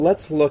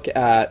Let's look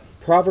at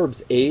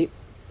Proverbs 8,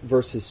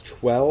 verses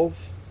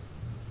 12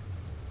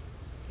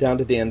 down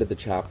to the end of the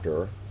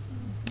chapter.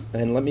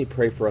 And let me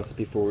pray for us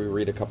before we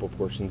read a couple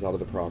portions out of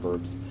the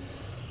Proverbs.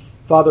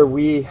 Father,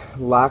 we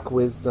lack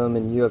wisdom,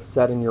 and you have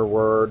said in your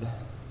word,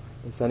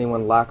 if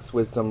anyone lacks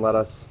wisdom,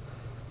 let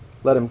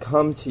him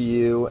come to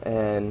you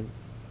and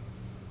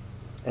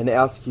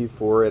ask you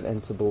for it,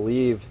 and to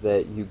believe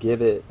that you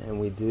give it,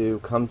 and we do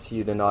come to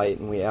you tonight,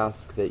 and we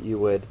ask that you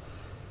would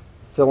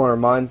fill our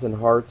minds and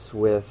hearts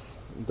with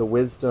the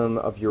wisdom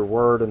of your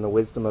word and the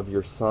wisdom of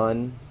your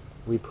Son.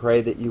 We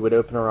pray that you would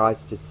open our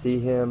eyes to see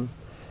him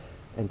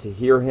and to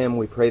hear him.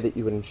 We pray that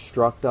you would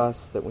instruct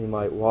us, that we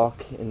might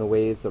walk in the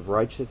ways of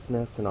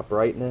righteousness and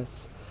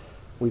uprightness.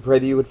 We pray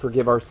that you would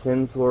forgive our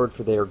sins, Lord,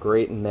 for they are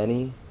great and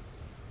many.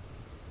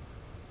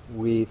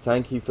 We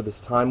thank you for this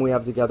time we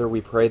have together.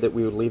 We pray that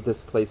we would leave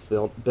this place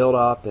built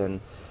up,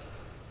 and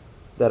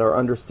that our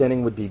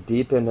understanding would be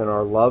deepened, and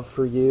our love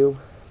for you,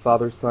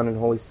 Father, Son, and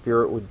Holy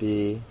Spirit, would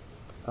be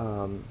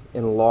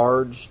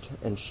enlarged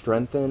and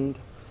strengthened.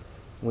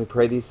 And we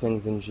pray these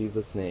things in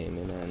Jesus' name.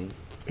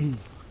 Amen.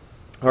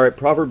 All right,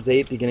 Proverbs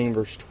 8, beginning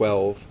verse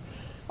 12.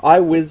 I,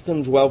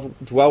 wisdom,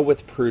 dwell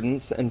with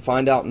prudence, and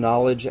find out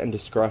knowledge and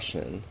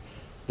discretion.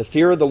 The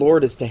fear of the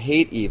Lord is to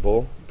hate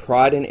evil.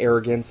 Pride and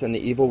arrogance and the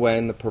evil way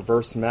and the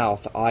perverse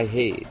mouth I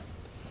hate.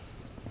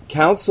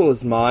 Counsel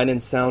is mine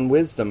and sound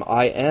wisdom.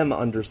 I am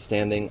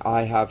understanding.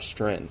 I have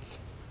strength.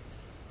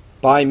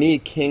 By me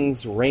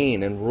kings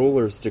reign and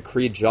rulers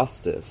decree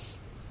justice.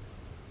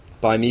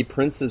 By me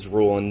princes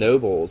rule and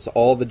nobles,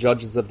 all the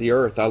judges of the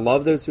earth. I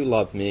love those who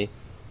love me,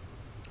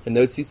 and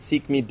those who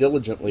seek me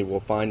diligently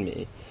will find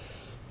me.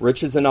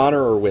 Riches and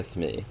honor are with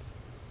me,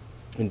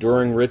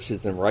 enduring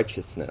riches and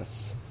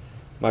righteousness.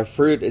 My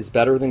fruit is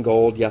better than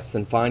gold, yes,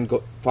 than fine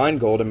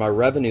gold, and my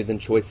revenue than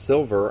choice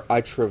silver. I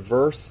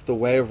traverse the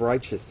way of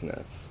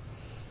righteousness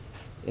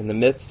in the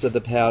midst of the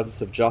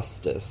paths of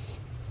justice,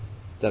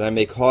 that I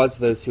may cause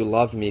those who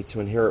love me to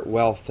inherit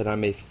wealth, that I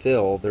may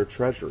fill their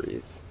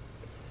treasuries.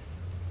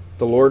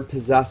 The Lord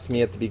possessed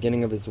me at the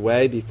beginning of his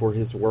way, before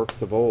his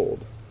works of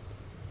old.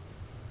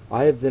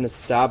 I have been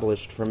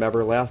established from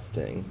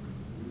everlasting,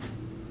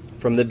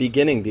 from the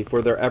beginning,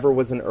 before there ever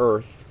was an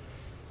earth.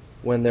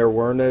 When there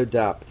were no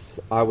depths,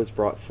 I was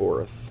brought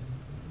forth.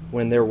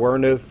 When there were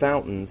no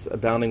fountains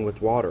abounding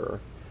with water,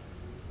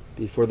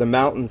 before the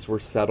mountains were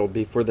settled,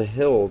 before the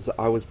hills,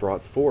 I was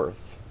brought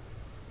forth.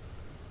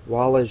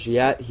 While as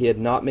yet he had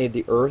not made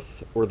the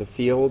earth, or the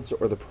fields,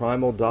 or the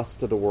primal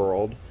dust of the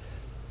world,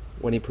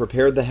 when he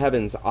prepared the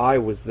heavens, I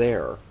was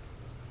there.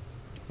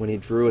 When he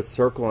drew a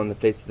circle on the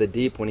face of the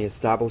deep, when he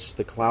established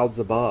the clouds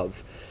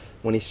above,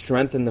 when he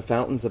strengthened the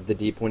fountains of the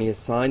deep, when he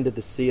assigned to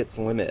the sea its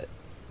limit,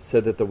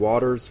 so that the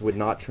waters would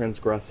not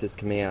transgress his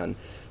command,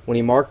 when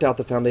he marked out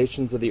the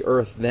foundations of the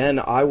earth, then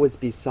I was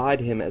beside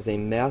him as a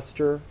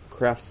master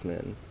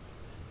craftsman.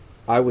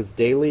 I was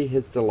daily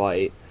his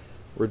delight,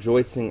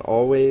 rejoicing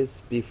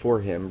always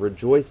before him,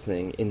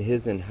 rejoicing in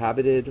his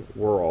inhabited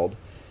world,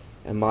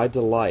 and my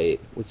delight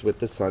was with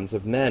the sons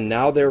of men.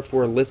 Now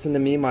therefore listen to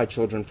me, my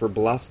children, for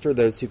blessed are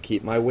those who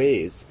keep my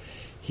ways.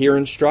 Hear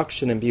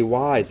instruction and be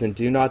wise, and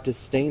do not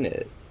disdain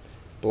it.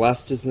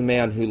 Blessed is the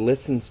man who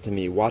listens to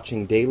me,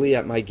 watching daily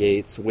at my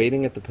gates,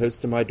 waiting at the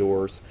post of my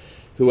doors.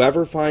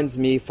 Whoever finds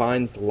me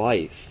finds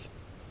life,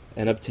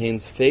 and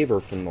obtains favor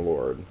from the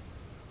Lord.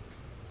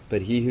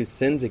 But he who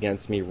sins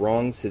against me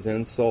wrongs his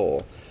own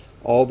soul.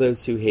 All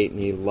those who hate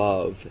me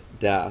love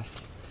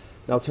death.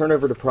 Now turn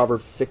over to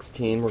Proverbs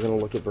 16. We're going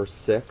to look at verse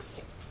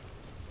 6.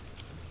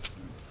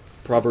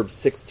 Proverbs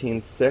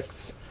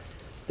 16:6.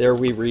 There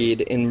we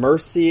read, in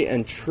mercy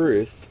and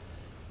truth,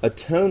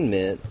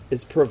 atonement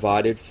is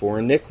provided for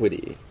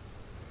iniquity,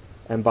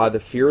 and by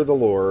the fear of the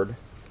Lord,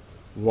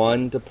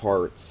 one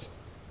departs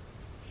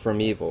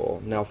from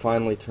evil. Now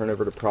finally turn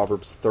over to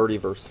Proverbs 30,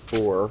 verse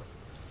 4.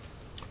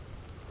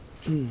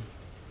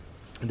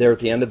 There at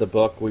the end of the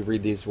book, we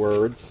read these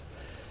words.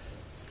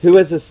 Who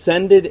has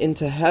ascended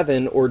into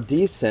heaven or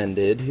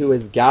descended, who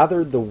has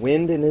gathered the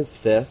wind in his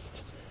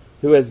fist,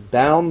 who has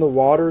bound the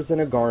waters in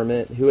a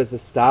garment, who has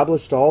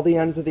established all the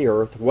ends of the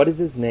earth? What is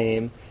his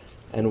name,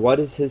 and what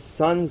is his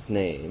son's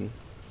name,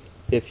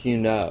 if you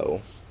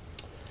know?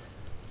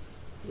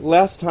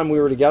 Last time we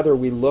were together,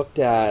 we looked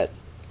at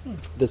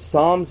the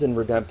Psalms in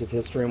redemptive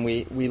history, and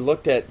we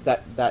looked at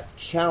that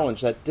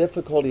challenge, that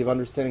difficulty of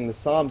understanding the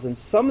Psalms. And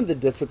some of the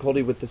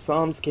difficulty with the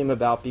Psalms came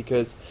about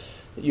because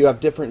you have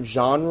different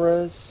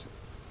genres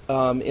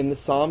in the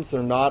Psalms.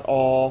 They're not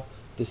all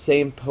the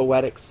same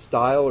poetic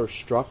style or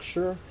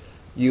structure.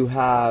 You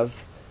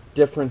have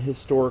different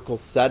historical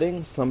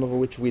settings, some of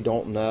which we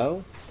don't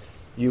know.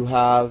 You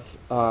have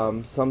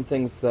some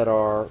things that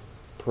are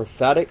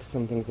prophetic,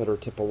 some things that are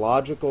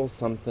typological,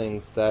 some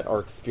things that are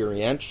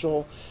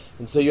experiential.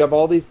 And so you have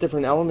all these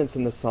different elements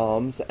in the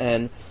Psalms,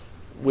 and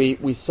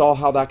we saw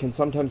how that can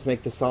sometimes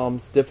make the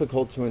Psalms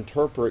difficult to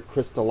interpret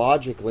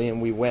Christologically,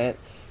 and we went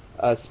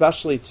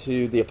especially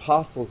to the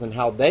apostles and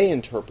how they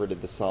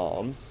interpreted the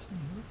Psalms,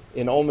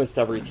 in almost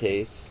every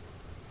case,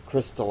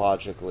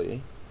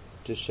 Christologically,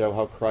 to show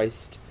how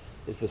Christ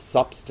is the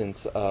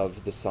substance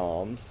of the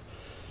Psalms.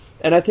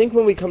 And I think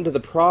when we come to the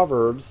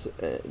Proverbs,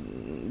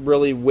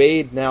 really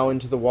wade now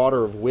into the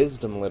water of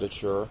wisdom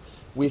literature,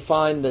 we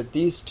find that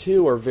these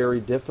two are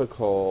very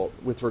difficult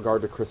with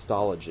regard to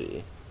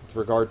Christology, with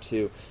regard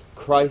to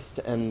Christ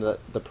and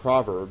the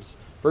Proverbs.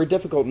 Very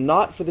difficult,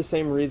 not for the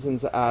same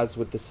reasons as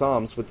with the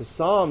Psalms. With the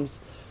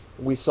Psalms,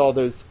 we saw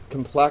those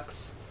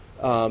complex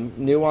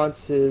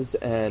nuances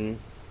and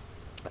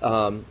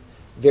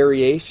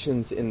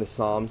variations in the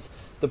Psalms.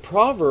 The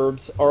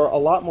Proverbs are a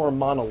lot more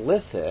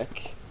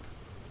monolithic.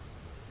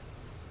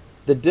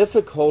 The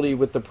difficulty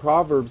with the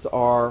Proverbs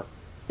are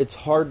it's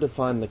hard to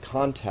find the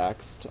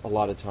context a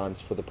lot of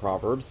times for the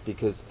Proverbs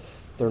because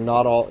they're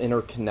not all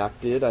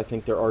interconnected. I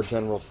think there are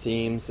general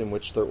themes in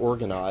which they're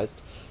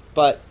organized.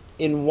 But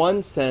in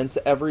one sense,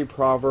 every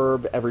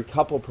proverb, every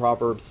couple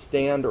proverbs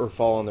stand or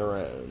fall on their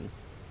own.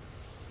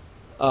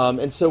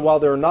 And so while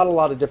there are not a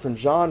lot of different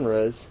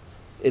genres,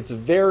 it's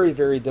very,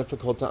 very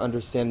difficult to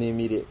understand the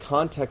immediate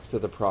context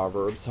of the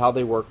Proverbs, how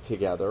they work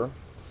together.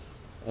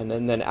 And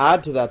then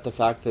add to that the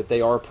fact that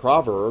they are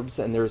Proverbs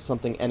and there's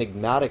something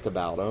enigmatic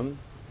about them.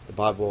 The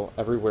Bible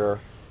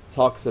everywhere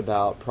talks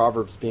about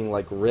Proverbs being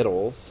like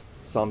riddles.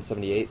 Psalm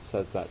 78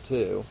 says that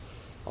too.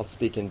 I'll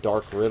speak in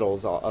dark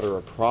riddles, I'll utter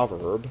a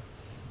proverb.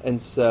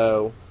 And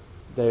so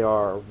they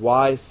are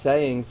wise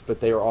sayings,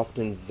 but they are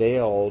often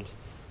veiled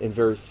in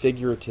very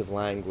figurative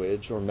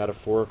language or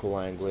metaphorical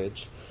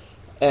language.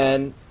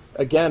 And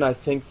again, I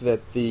think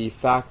that the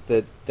fact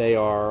that they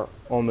are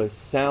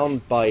almost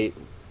soundbite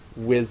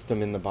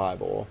wisdom in the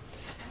Bible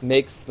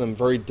makes them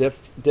very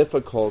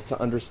difficult to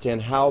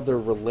understand how they're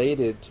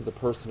related to the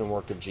person and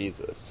work of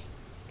Jesus.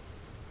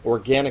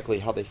 Organically,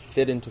 how they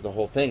fit into the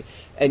whole thing.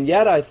 And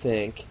yet I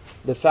think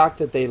the fact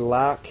that they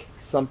lack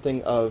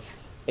something of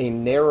a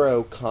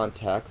narrow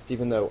context,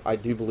 even though I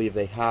do believe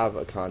they have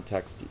a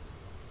context,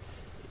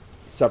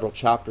 several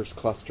chapters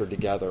clustered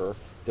together,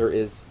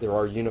 there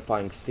are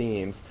unifying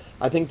themes.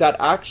 I think that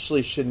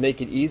actually should make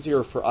it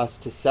easier for us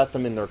to set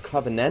them in their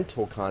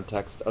covenantal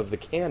context of the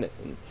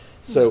canon.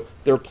 So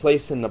their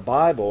place in the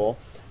Bible,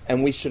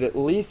 and we should at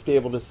least be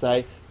able to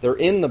say they're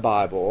in the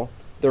Bible,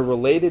 they're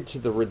related to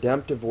the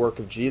redemptive work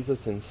of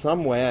Jesus in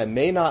some way. I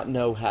may not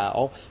know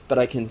how, but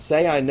I can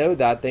say I know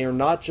that. They are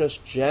not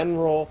just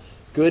general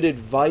good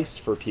advice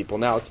for people.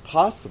 Now, it's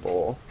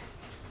possible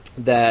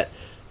that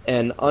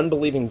an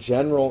unbelieving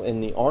general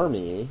in the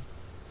army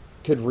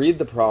could read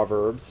the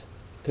Proverbs,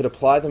 could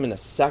apply them in a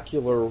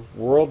secular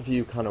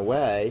worldview kind of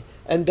way,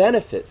 and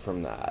benefit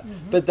from that.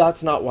 But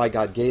that's not why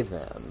God gave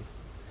them.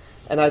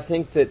 And I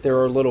think that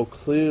there are little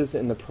clues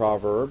in the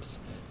Proverbs.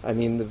 I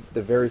mean,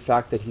 the very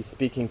fact that he's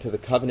speaking to the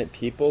covenant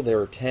people, there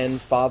are 10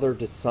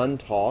 father-to-son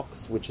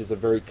talks, which is a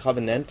very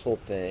covenantal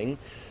thing,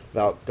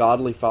 about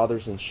godly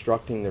fathers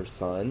instructing their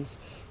sons.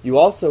 You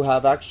also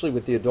have, actually,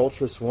 with the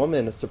adulterous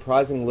woman, a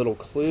surprising little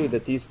clue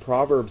that these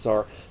Proverbs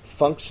are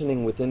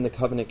functioning within the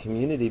covenant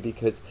community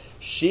because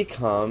she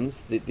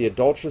comes, the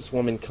adulterous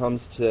woman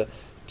comes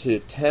to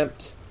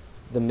tempt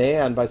the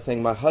man by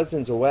saying, my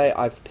husband's away,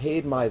 I've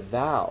paid my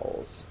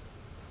vows,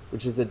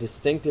 which is a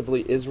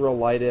distinctively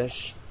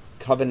Israelitish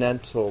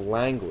covenantal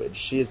language.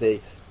 She is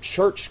a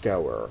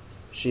churchgoer.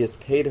 She has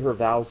paid her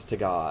vows to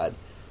God.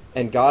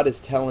 And God is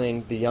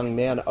telling the young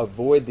man,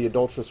 avoid the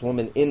adulterous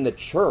woman in the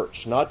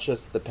church, not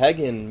just the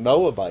pagan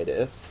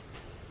Moabitess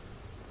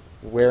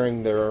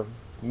wearing their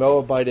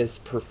Moabitess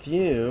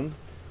perfume,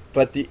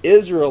 but the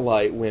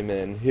Israelite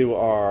women who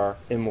are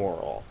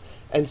immoral.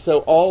 And so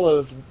all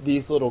of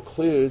these little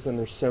clues, and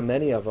there's so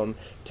many of them,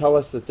 tell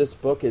us that this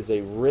book is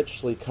a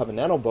richly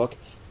covenantal book.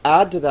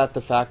 Add to that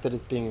the fact that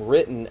it's being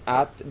written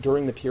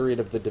during the period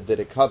of the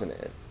Davidic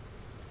covenant.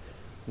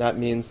 That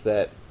means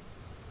that,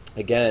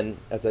 again,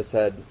 as I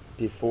said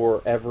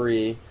before,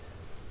 everything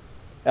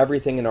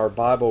in our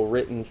Bible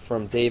written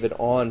from David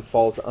on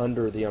falls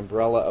under the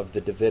umbrella of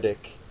the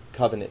Davidic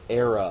covenant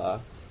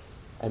era,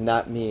 and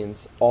that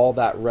means all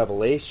that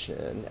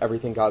revelation,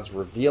 everything God's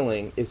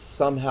revealing, is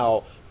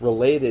somehow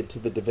related to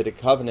the Davidic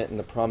covenant and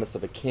the promise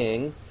of a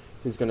king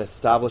who's going to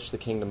establish the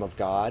kingdom of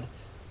God,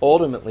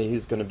 ultimately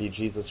who's going to be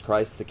Jesus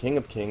Christ, the King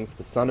of Kings,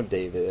 the Son of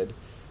David,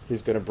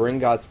 who's going to bring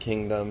God's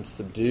kingdom,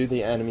 subdue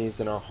the enemies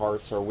in our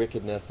hearts, our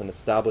wickedness, and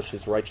establish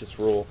his righteous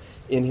rule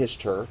in his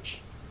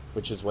church,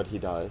 which is what he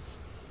does.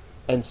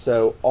 And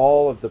so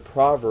all of the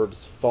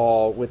Proverbs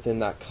fall within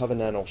that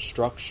covenantal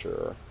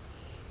structure.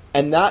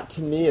 And that,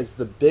 to me, is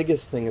the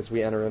biggest thing as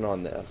we enter in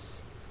on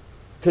this.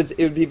 Because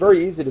it would be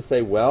very easy to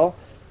say, well,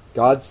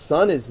 God's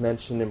Son is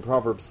mentioned in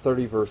Proverbs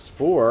 30, verse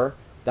 4.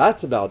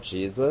 That's about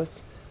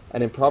Jesus.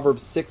 And in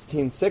Proverbs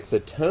 16:6,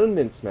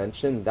 atonement's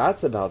mentioned.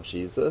 That's about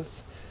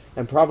Jesus.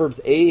 And Proverbs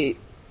 8,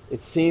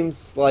 it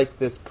seems like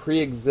this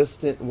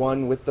pre-existent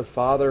one with the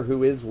Father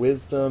who is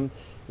wisdom.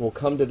 We'll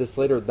come to this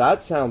later.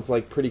 That sounds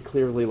like pretty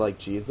clearly like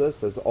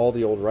Jesus, as all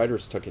the old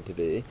writers took it to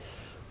be.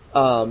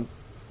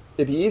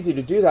 It'd be easy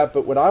to do that,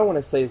 but what I want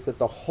to say is that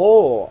the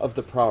whole of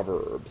the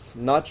Proverbs,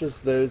 not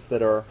just those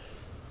that are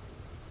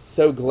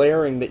so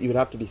glaring that you would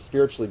have to be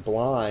spiritually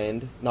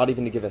blind, not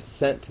even to give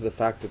assent to the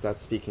fact that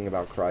that's speaking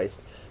about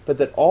Christ, but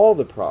that all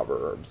the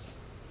Proverbs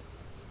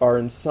are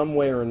in some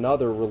way or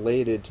another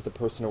related to the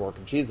person and work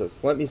of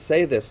Jesus. Let me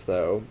say this,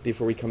 though,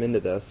 before we come into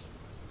this,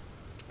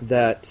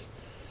 that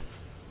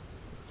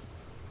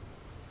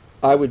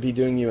I would be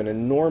doing you an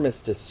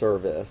enormous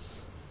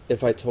disservice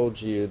if I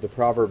told you the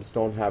Proverbs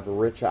don't have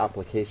rich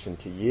application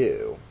to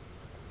you.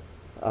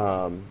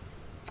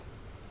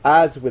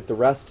 As with the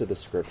rest of the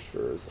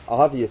Scriptures,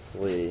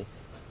 obviously,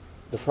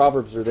 the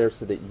Proverbs are there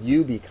so that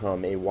you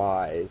become a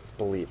wise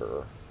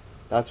believer.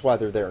 That's why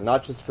they're there,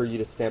 not just for you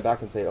to stand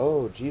back and say,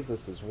 oh,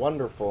 Jesus is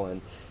wonderful,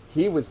 and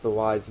he was the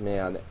wise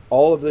man.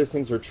 All of those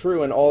things are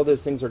true, and all of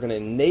those things are going to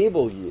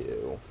enable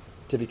you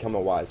to become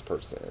a wise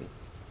person,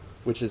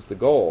 which is the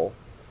goal.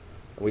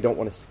 And we don't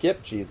want to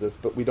skip Jesus,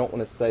 but we don't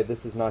want to say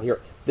this is not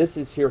here. This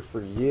is here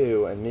for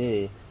you and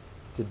me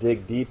to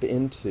dig deep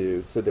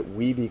into so that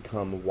we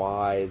become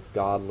wise,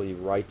 godly,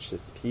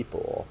 righteous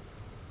people.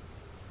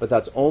 But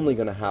that's only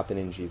going to happen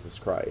in Jesus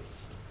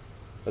Christ.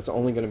 That's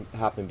only going to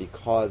happen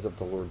because of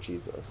the Lord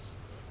Jesus.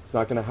 It's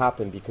not going to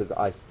happen because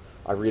I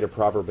read a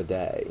proverb a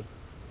day.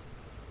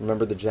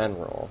 Remember the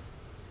general.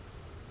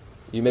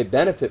 You may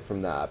benefit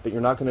from that, but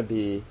you're not going to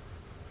be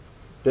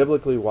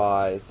biblically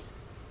wise,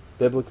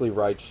 biblically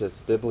righteous,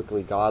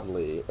 biblically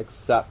godly,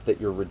 except that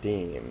you're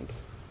redeemed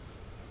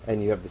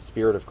and you have the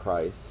Spirit of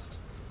Christ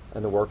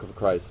and the work of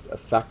Christ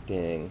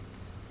affecting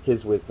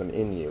his wisdom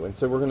in you. And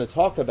so we're going to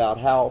talk about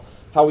how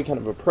we kind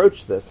of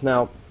approach this.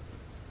 Now,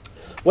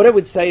 what I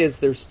would say is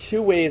there's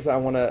two ways I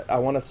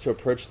want us to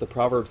approach the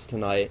Proverbs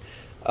tonight.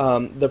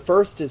 The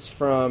first is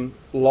from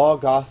law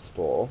and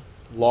gospel,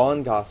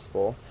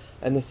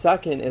 and the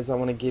second is I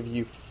want to give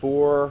you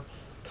four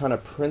kind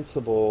of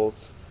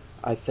principles,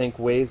 I think,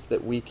 ways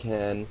that we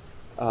can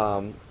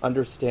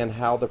understand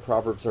how the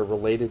Proverbs are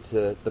related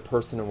to the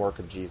person and work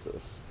of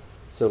Jesus.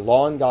 So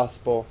law and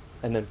gospel,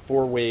 and then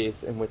four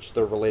ways in which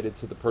they're related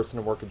to the person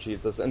and work of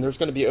Jesus. And there's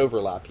going to be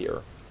overlap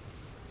here.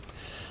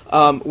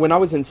 When I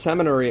was in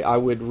seminary, I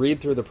would read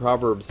through the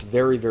Proverbs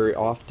very, very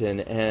often,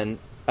 and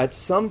at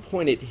some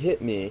point it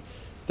hit me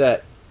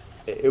that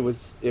it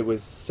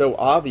was so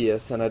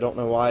obvious, and I don't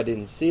know why I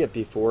didn't see it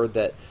before,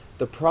 that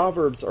the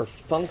Proverbs are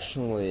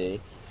functionally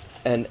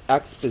an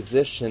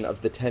exposition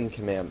of the Ten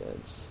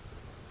Commandments.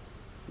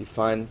 You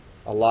find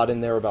a lot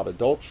in there about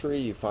adultery,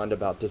 you find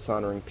about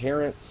dishonoring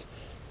parents,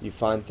 you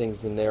find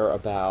things in there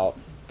about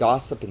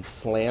gossip and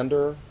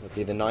slander, would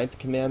be the 9th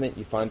commandment.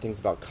 You find things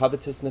about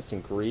covetousness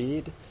and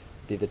greed,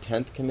 be the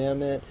 10th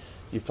commandment.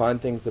 You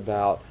find things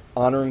about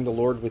honoring the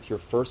Lord with your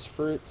first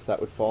fruits, that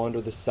would fall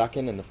under the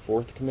 2nd and the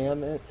 4th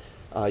commandment.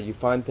 You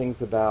find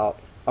things about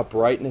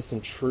uprightness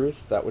and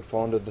truth, that would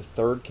fall under the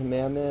 3rd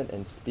commandment,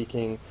 and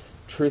speaking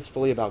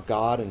truthfully about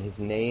God and his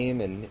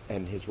name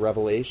and his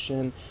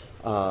revelation.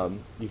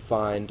 You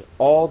find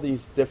all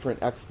these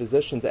different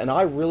expositions, and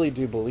I really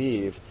do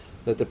believe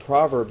that the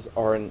Proverbs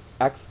are an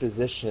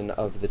exposition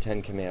of the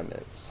Ten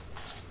Commandments.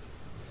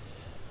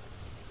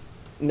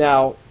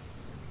 Now,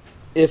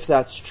 if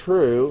that's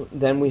true,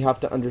 then we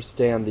have to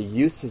understand the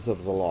uses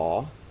of the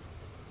law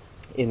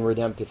in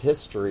redemptive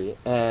history.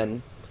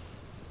 And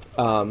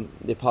the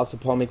Apostle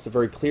Paul makes it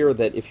very clear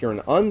that if you're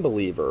an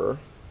unbeliever,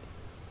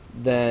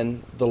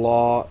 then the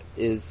law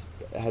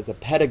has a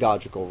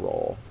pedagogical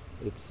role.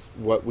 It's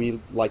what we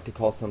like to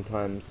call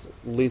sometimes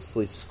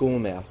loosely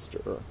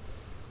schoolmaster.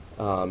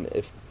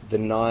 If the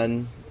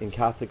nun in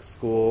Catholic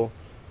school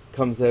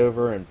comes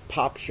over and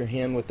pops your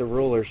hand with the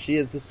ruler, she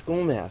is the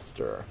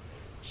schoolmaster.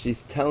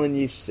 She's telling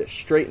you to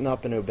straighten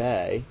up and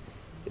obey.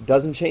 It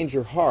doesn't change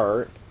your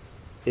heart.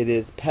 It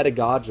is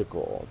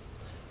pedagogical.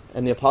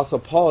 And the Apostle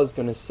Paul is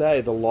going to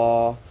say the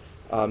law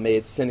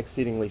made sin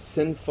exceedingly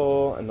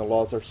sinful, and the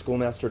law is our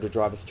schoolmaster to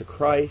drive us to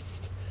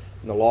Christ.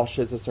 And the law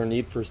shows us our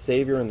need for a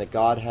Savior, and that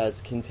God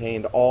has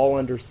contained all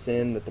under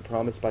sin, that the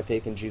promise by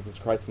faith in Jesus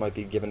Christ might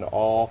be given to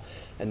all,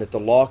 and that the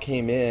law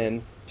came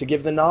in to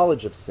give the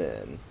knowledge of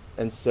sin.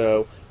 And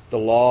so the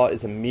law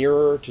is a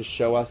mirror to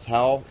show us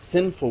how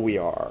sinful we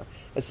are,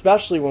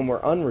 especially when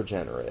we're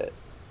unregenerate.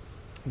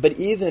 But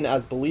even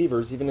as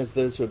believers, even as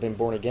those who have been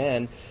born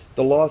again,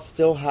 the law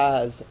still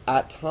has,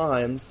 at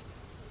times,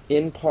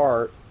 in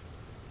part,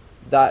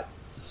 that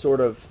sort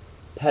of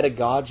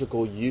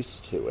pedagogical use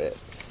to it.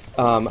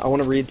 I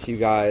want to read to you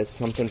guys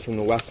something from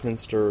the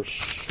Westminster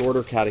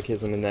Shorter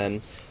Catechism and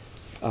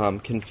then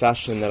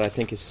Confession that I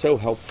think is so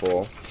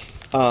helpful.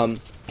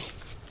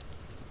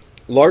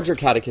 Larger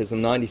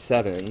Catechism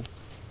 97,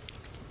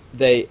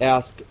 they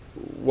ask,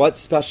 what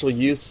special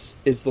use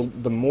is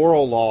the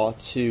moral law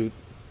to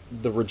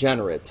the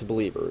regenerate, to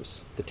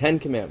believers? The Ten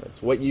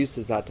Commandments, what use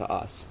is that to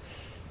us?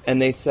 And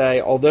they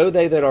say, although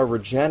they that are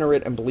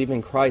regenerate and believe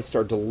in Christ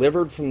are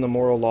delivered from the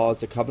moral law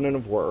as a covenant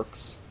of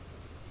works,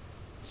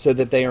 so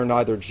that they are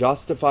neither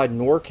justified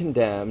nor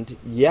condemned,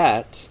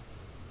 yet,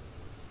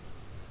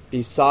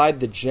 beside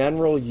the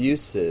general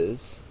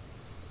uses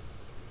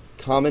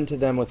common to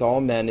them with all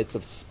men, it's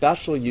of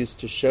special use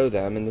to show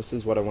them, and this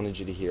is what I wanted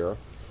you to hear,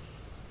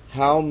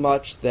 how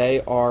much they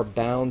are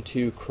bound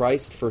to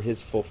Christ for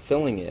his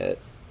fulfilling it,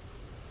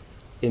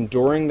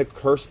 enduring the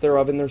curse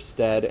thereof in their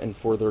stead and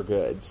for their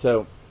good.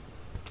 So,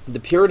 The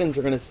Puritans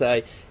are going to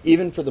say,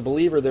 even for the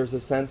believer, there's a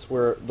sense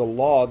where the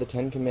law, the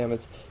Ten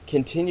Commandments,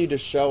 continue to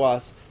show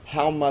us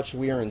how much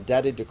we are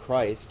indebted to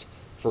Christ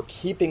for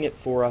keeping it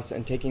for us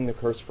and taking the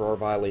curse for our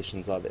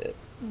violations of it.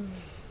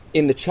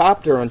 In the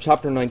chapter, on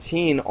chapter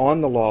 19,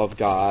 on the law of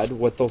God,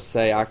 what they'll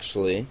say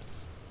actually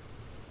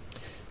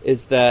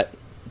is that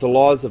the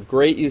law is of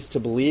great use to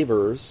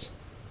believers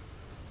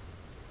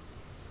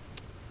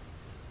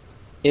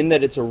in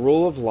that it's a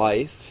rule of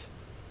life,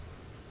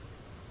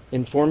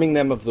 informing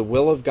them of the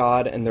will of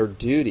God and their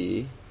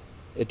duty.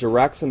 It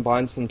directs and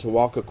binds them to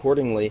walk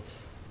accordingly,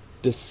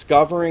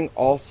 discovering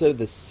also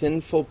the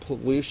sinful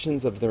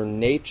pollutions of their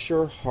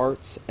nature,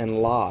 hearts, and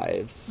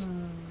lives,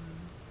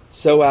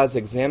 so as,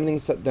 examining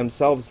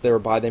themselves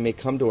thereby, they may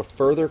come to a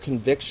further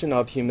conviction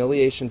of,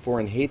 humiliation for,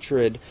 and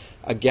hatred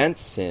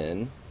against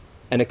sin,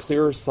 and a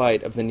clearer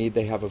sight of the need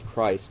they have of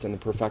Christ and the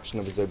perfection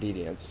of his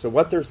obedience. So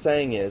what they're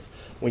saying is,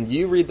 when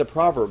you read the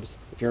Proverbs,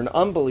 if you're an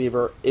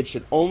unbeliever, it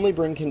should only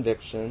bring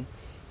conviction.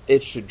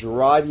 It should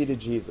drive you to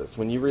Jesus.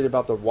 When you read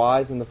about the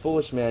wise and the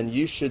foolish man,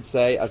 you should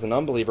say, as an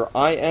unbeliever,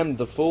 I am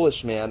the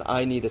foolish man,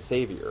 I need a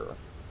Savior.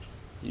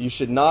 You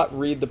should not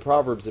read the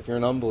Proverbs if you're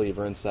an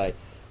unbeliever and say,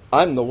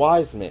 I'm the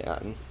wise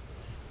man.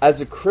 As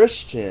a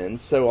Christian,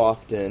 so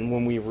often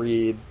when we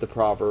read the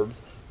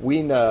Proverbs,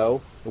 we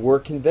know we're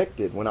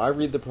convicted. When I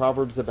read the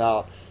Proverbs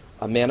about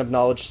a man of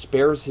knowledge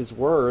spares his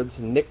words,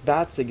 Nick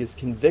Batzig is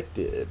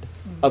convicted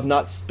of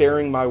not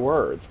sparing my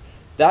words.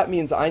 That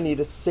means I need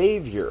a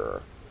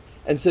Savior.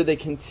 And so they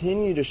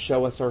continue to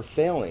show us our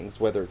failings,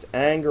 whether it's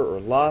anger or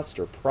lust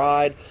or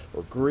pride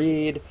or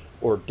greed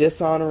or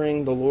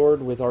dishonoring the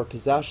Lord with our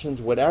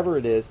possessions, whatever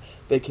it is,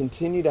 they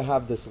continue to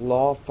have this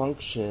law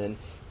function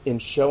in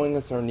showing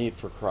us our need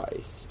for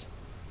Christ.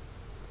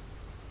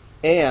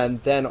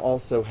 And then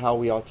also how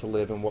we ought to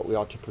live and what we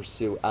ought to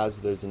pursue as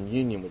those in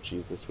union with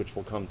Jesus, which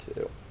we'll come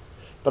to.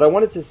 But I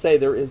wanted to say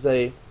there's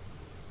a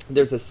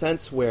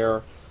sense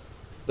where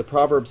the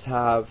Proverbs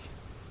have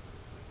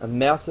a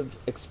massive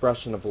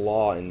expression of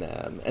law in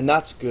them, and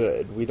that's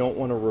good. We don't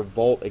want to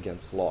revolt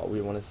against law.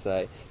 We want to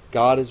say,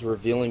 God is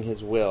revealing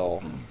his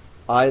will.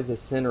 I as a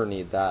sinner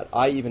need that.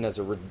 I even as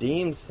a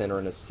redeemed sinner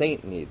and a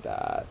saint need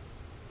that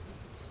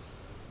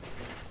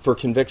for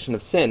conviction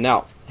of sin.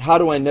 Now, how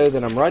do I know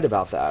that I'm right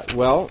about that?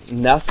 Well,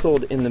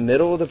 nestled in the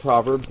middle of the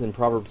Proverbs, in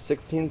Proverbs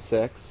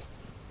 16:6,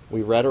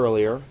 we read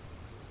earlier,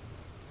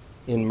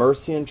 in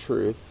mercy and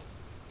truth,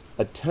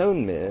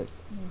 atonement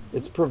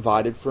is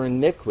provided for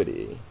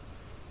iniquity.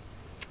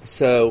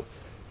 So,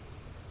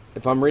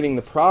 if I'm reading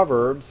the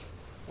Proverbs,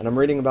 and I'm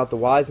reading about the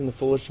wise and the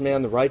foolish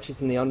man, the righteous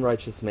and the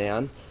unrighteous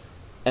man,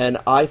 and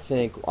I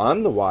think,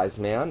 I'm the wise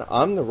man,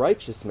 I'm the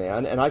righteous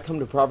man, and I come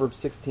to Proverbs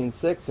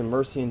 16:6, in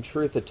mercy and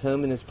truth,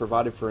 atonement is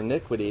provided for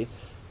iniquity,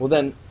 well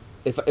then,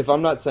 if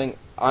I'm not saying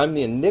I'm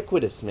the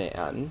iniquitous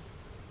man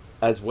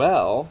as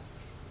well,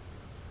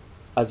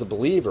 as a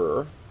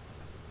believer,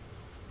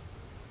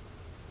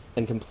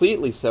 and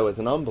completely so as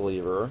an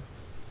unbeliever,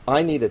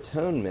 I need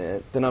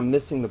atonement, then I'm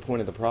missing the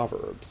point of the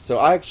Proverbs. So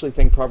I actually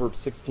think Proverbs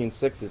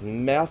 16:6 is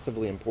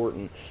massively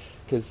important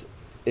because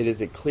it is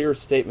a clear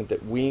statement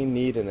that we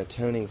need an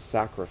atoning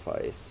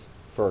sacrifice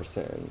for our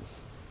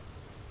sins.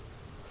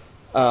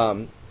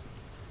 And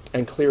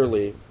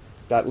clearly,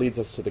 that leads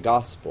us to the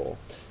gospel.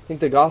 I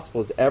think the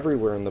gospel is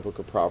everywhere in the book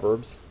of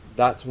Proverbs.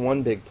 That's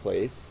one big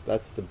place.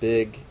 That's the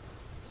big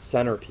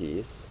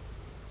centerpiece,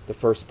 the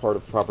first part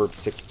of Proverbs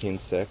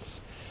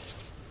 16:6.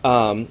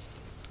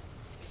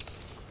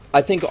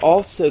 I think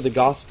also the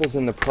Gospels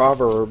and the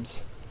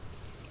Proverbs,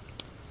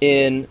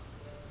 in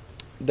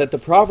that the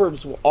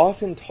Proverbs will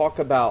often talk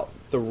about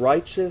the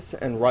righteous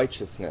and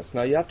righteousness.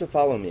 Now you have to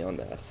follow me on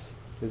this,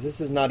 because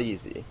this is not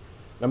easy.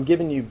 I'm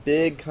giving you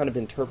big kind of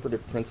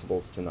interpretive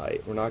principles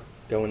tonight. We're not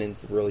going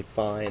into really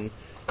fine.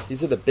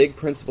 These are the big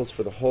principles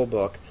for the whole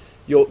book.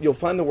 You'll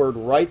find the word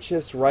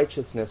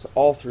righteousness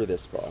all through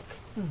this book.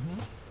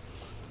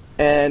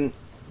 And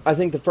I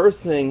think the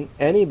first thing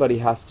anybody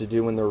has to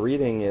do when they're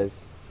reading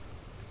is,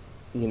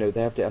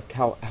 they have to ask,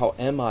 how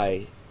am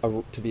I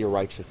to be a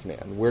righteous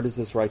man? Where does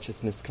this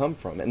righteousness come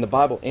from? And the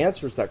Bible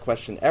answers that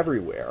question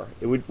everywhere.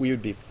 We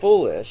would be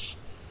foolish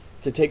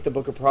to take the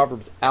book of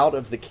Proverbs out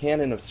of the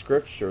canon of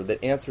Scripture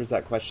that answers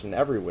that question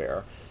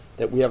everywhere,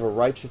 that we have a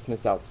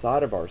righteousness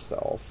outside of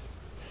ourselves.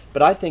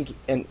 But I think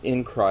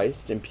in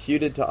Christ,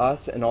 imputed to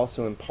us and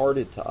also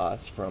imparted to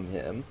us from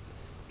him,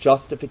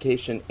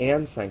 justification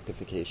and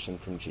sanctification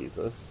from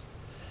Jesus.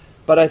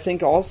 But I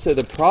think also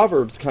the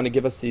Proverbs kind of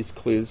give us these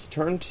clues.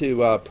 Turn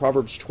to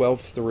Proverbs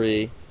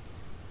 12:3,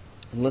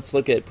 and let's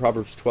look at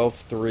Proverbs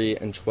 12:3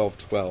 and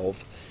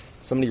 12:12.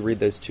 Somebody read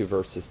those two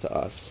verses to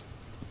us.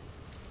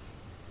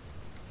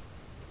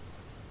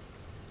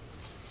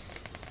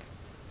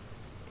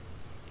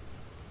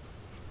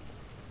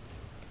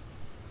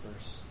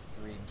 Verse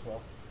 3 and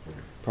 12.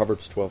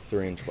 Proverbs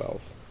 12:3 and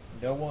 12.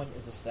 No one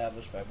is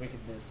established by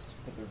wickedness,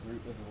 but the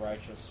root of the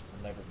righteous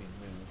will never be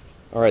moved.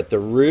 All right, the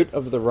root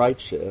of the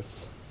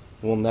righteous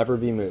will never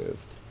be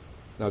moved.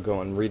 Now go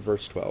on, read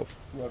verse 12.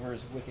 Whoever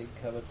is wicked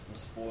covets the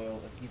spoil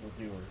of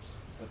evildoers,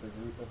 but the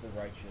root of the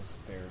righteous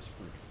bears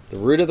fruit. The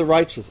root of the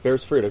righteous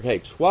bears fruit. Okay,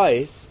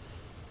 twice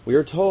we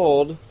are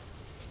told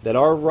that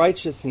our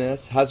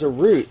righteousness has a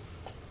root.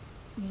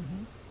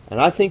 Mm-hmm. And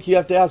I think you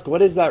have to ask,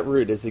 what is that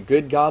root? Is it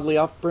good, godly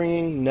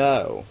upbringing?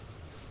 No.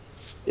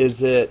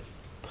 Is it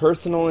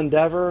personal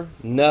endeavor?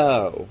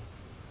 No.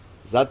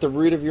 Is that the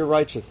root of your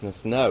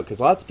righteousness? No. Because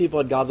lots of people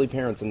had godly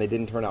parents and they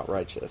didn't turn out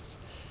righteous.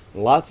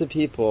 And lots of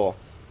people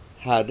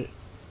had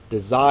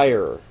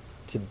desire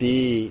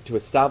to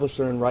establish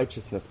their own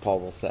righteousness, Paul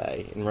will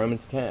say, in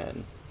Romans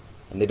 10.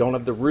 And they don't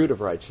have the root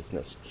of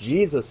righteousness.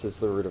 Jesus is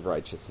the root of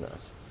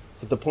righteousness.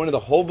 It's at the point of the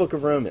whole book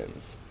of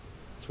Romans.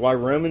 It's why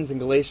Romans and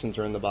Galatians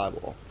are in the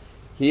Bible.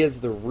 He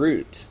is the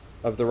root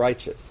of the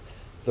righteous.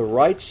 The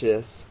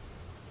righteous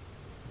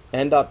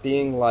end up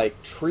being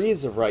like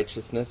trees of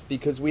righteousness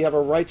because we have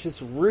a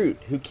righteous root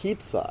who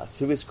keeps us,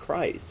 who is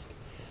Christ.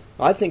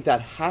 I think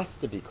that has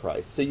to be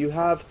Christ. So you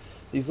have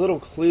these little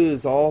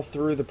clues all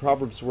through the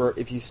Proverbs where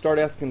if you start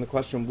asking the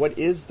question, what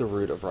is the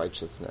root of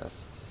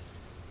righteousness?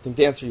 I think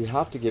the answer you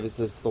have to give is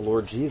it's the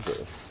Lord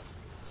Jesus.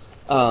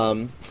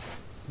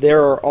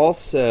 There are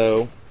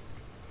also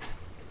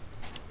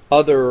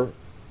other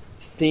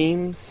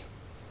themes,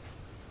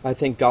 I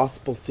think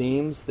gospel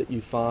themes that you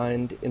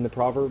find in the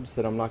Proverbs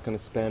that I'm not going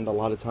to spend a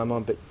lot of time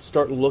on, but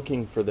start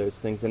looking for those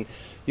things. And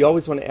you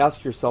always want to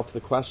ask yourself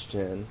the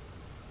question,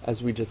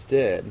 as we just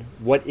did,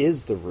 what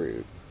is the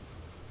root?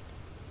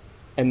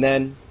 And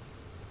then,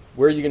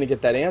 where are you going to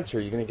get that answer?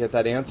 Are you going to get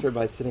that answer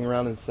by sitting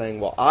around and saying,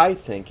 well, I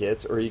think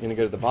it's, or are you going to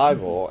go to the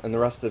Bible, and the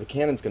rest of the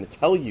canon's going to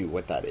tell you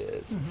what that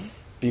is,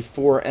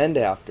 before and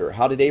after?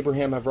 How did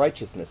Abraham have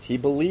righteousness? He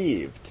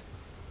believed.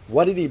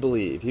 What did he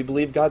believe? He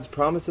believed God's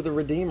promise of the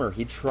Redeemer.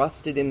 He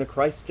trusted in the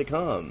Christ to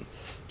come.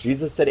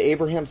 Jesus said,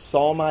 Abraham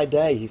saw my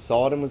day. He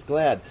saw it and was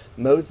glad.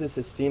 Moses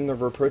esteemed the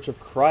reproach of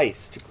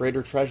Christ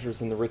greater treasures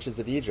than the riches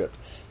of Egypt.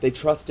 They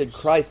trusted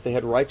Christ. They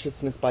had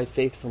righteousness by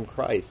faith from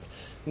Christ.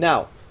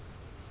 Now,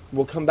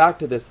 we'll come back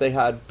to this. They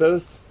had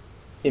both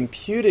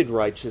imputed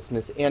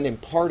righteousness and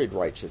imparted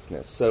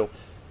righteousness. So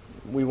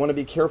we want to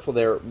be careful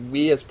there.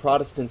 We as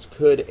Protestants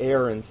could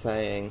err in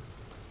saying,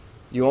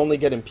 you only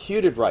get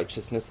imputed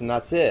righteousness and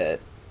that's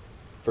it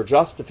for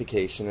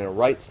justification and a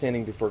right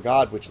standing before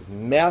God, which is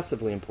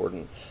massively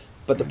important.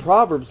 But the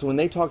Proverbs, when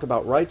they talk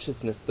about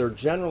righteousness, they're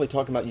generally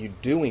talking about you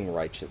doing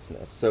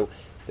righteousness. So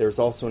there's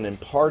also an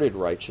imparted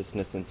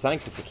righteousness and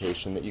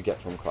sanctification that you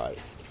get from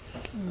Christ.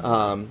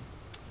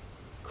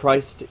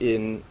 Christ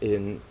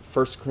in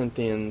 1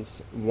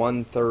 Corinthians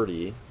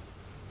 1:30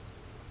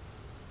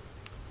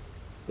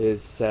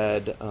 is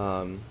said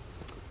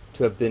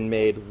to have been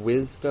made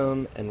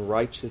wisdom and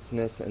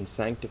righteousness and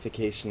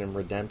sanctification and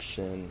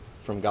redemption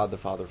from God the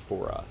Father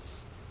for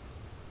us.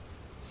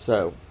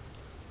 So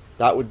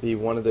that would be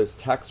one of those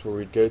texts where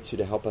we'd go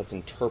to help us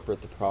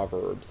interpret the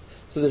Proverbs.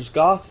 So there's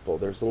gospel,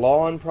 there's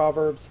law in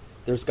Proverbs,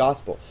 there's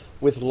gospel.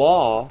 With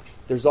law,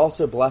 there's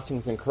also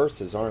blessings and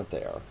curses, aren't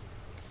there?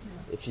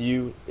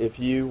 Yeah. If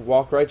you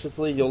walk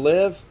righteously, you'll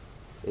live.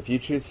 If you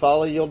choose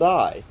folly, you'll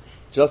die.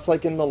 Just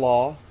like in the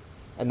law,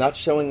 and that's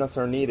showing us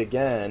our need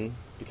again,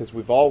 because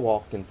we've all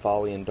walked in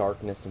folly and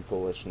darkness and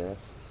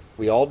foolishness.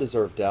 We all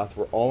deserve death.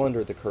 We're all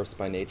under the curse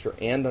by nature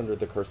and under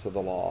the curse of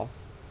the law.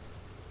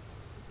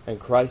 And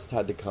Christ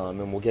had to come,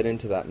 and we'll get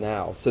into that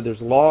now. So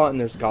there's law and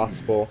there's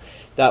gospel.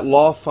 That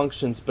law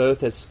functions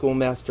both as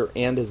schoolmaster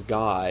and as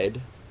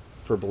guide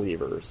for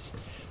believers.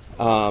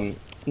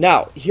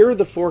 Now, here are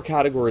the 4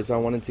 categories I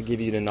wanted to give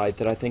you tonight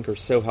that I think are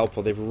so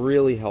helpful. They've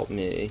really helped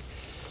me.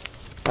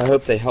 I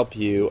hope they help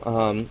you.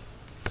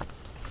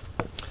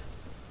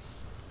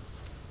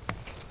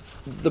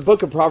 The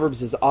book of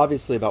Proverbs is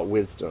obviously about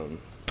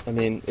wisdom. I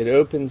mean, it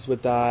opens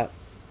with that.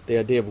 The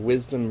idea of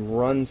wisdom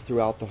runs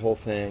throughout the whole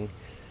thing.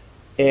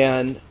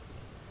 And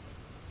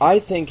I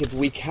think if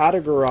we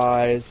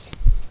categorize,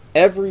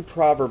 every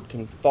proverb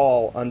can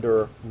fall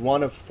under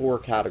one of 4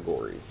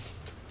 categories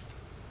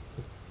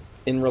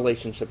in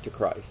relationship to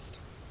Christ.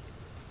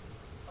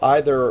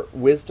 Either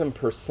wisdom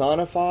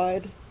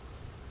personified,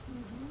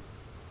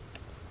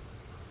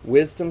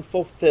 wisdom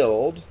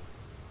fulfilled,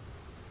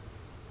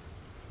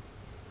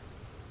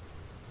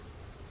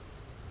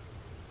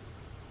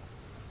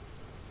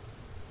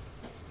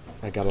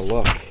 I gotta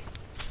look.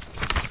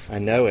 I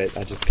know it.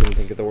 I just couldn't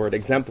think of the word.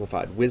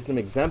 Exemplified. Wisdom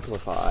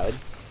exemplified.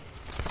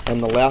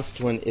 And the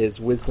last one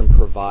is wisdom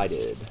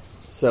provided.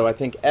 So I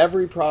think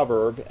every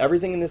proverb,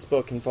 everything in this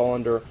book can fall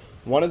under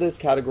one of those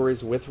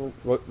categories with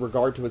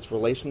regard to its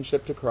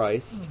relationship to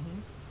Christ.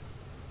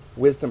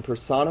 Wisdom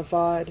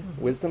personified,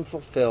 wisdom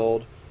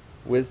fulfilled,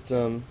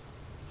 wisdom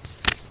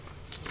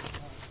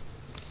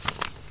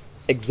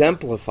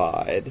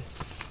exemplified,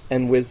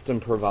 and wisdom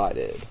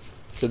provided.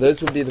 So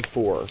those would be the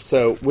 4.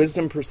 So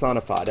wisdom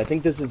personified. I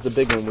think this is the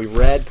big one. We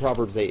read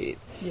Proverbs 8.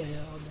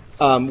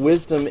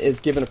 Wisdom is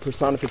given a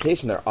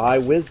personification there. I,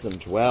 wisdom,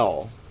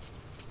 dwell.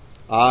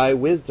 I,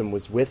 wisdom,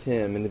 was with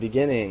him in the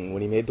beginning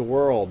when he made the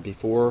world,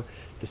 before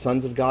the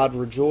sons of God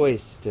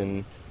rejoiced,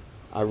 and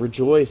I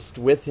rejoiced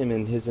with him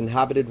in his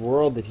inhabited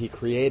world that he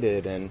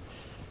created. And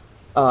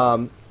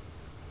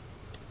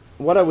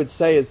what I would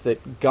say is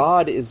that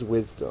God is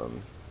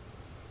wisdom.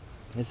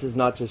 This is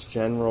not just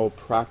general,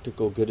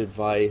 practical, good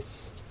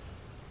advice.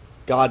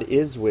 God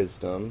is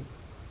wisdom.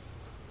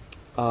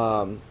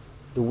 The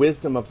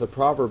wisdom of the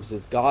Proverbs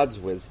is God's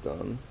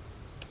wisdom.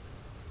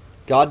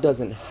 God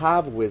doesn't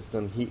have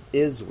wisdom, he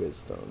is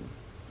wisdom.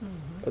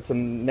 That's a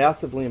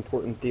massively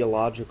important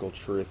theological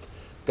truth.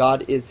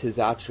 God is his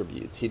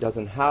attributes. He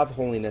doesn't have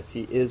holiness,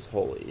 he is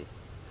holy.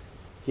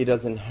 He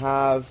doesn't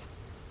have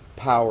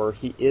power,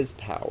 he is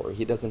power.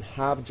 He doesn't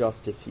have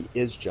justice, he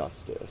is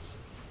justice.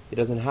 He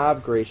doesn't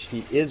have grace,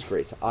 he is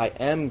grace. I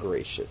am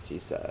gracious, he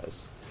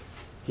says.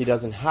 He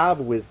doesn't have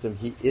wisdom,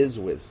 he is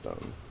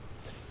wisdom.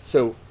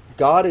 So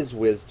God is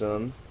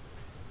wisdom.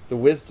 The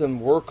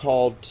wisdom we're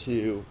called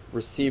to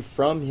receive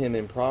from him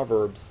in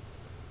Proverbs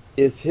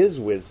is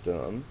his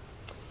wisdom.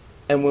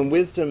 And when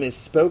wisdom is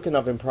spoken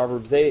of in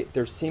Proverbs 8,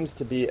 there seems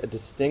to be a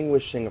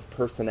distinguishing of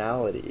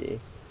personality,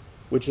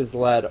 which has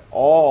led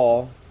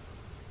all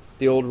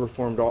the old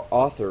Reformed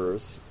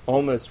authors,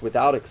 almost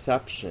without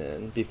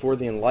exception, before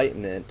the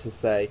Enlightenment, to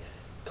say,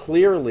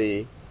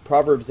 clearly,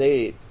 Proverbs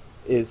 8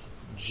 is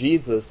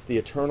Jesus, the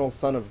eternal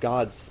Son of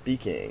God,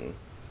 speaking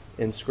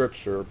in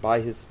Scripture by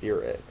his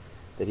Spirit.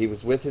 That he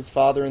was with his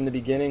Father in the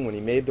beginning. When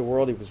he made the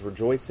world, he was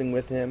rejoicing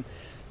with him.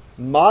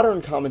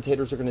 Modern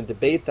commentators are going to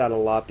debate that a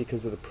lot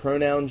because of the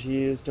pronouns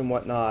used and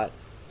whatnot.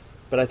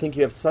 But I think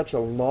you have such a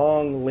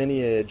long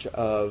lineage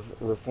of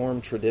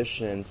Reformed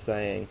tradition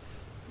saying,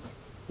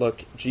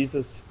 look,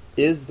 Jesus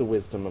is the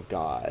wisdom of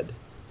God.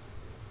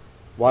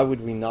 Why would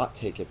we not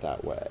take it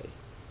that way?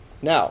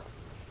 Now,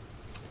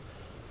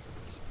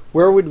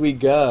 where would we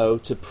go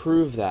to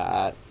prove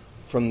that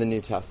from the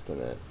New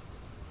Testament?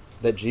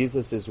 That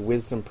Jesus is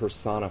wisdom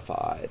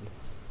personified.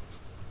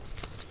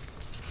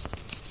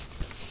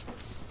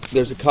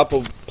 There's a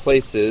couple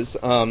places.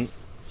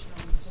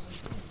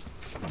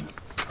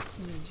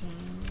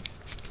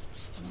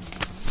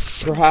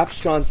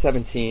 Perhaps John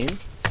 17.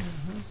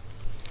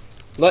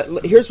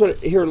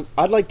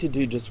 I'd like to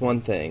do just one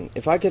thing.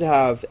 If I could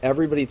have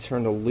everybody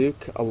turn to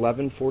Luke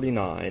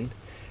 11:49,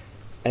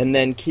 and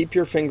then keep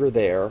your finger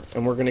there,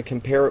 and we're going to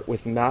compare it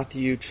with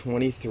Matthew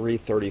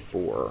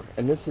 23:34.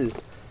 And this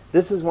is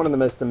one of the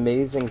most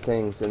amazing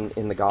things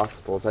in the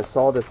Gospels. I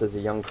saw this as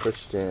a young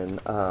Christian.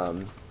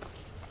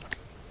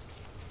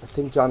 I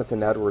think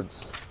Jonathan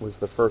Edwards was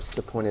the first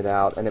to point it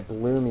out, and it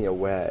blew me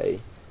away.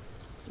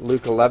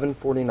 Luke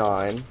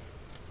 11:49.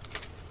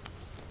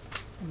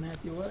 And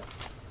Matthew what?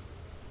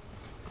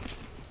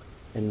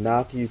 And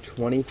Matthew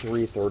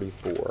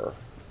 23:34.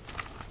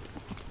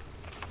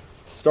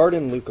 Start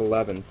in Luke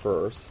 11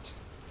 first.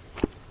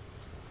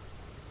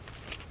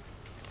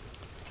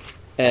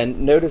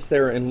 And notice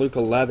there in Luke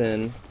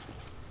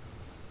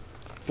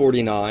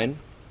 11:49,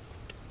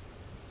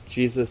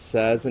 Jesus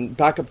says, and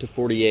back up to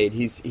 48,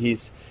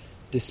 he's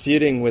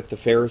disputing with the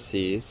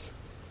Pharisees,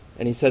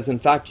 and he says, in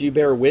fact, you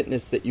bear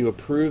witness that you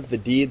approve the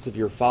deeds of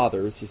your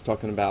fathers. He's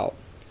talking about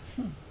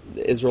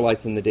the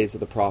Israelites in the days of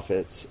the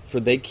prophets,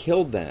 for they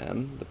killed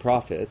them, the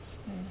prophets,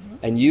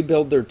 and you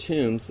build their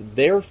tombs.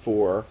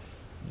 Therefore,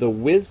 the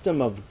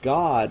wisdom of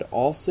God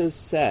also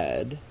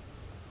said,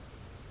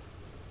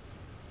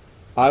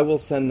 I will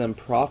send them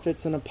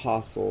prophets and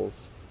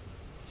apostles.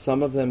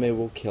 Some of them they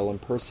will kill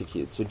and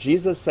persecute. So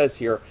Jesus says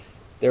here,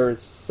 there is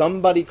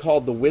somebody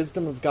called the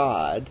wisdom of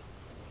God,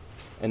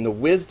 and the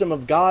wisdom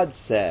of God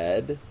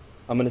said,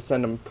 I'm going to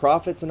send them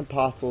prophets and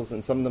apostles,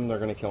 and some of them they're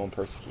going to kill and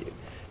persecute.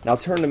 Now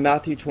turn to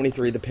Matthew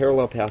 23, the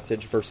parallel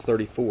passage, verse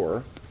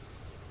 34.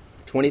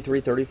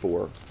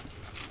 23:34.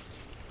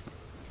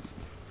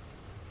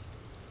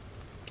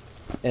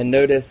 And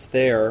notice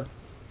there,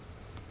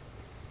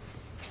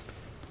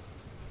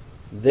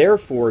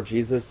 therefore,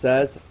 Jesus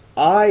says,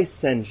 I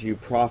send you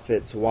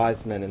prophets,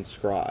 wise men, and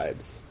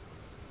scribes.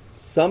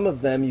 Some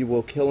of them you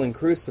will kill and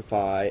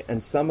crucify,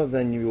 and some of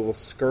them you will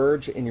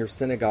scourge in your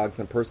synagogues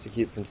and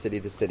persecute from city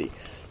to city.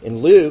 In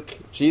Luke,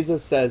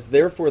 Jesus says,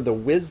 therefore the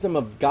wisdom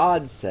of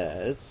God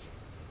says,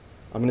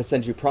 I'm going to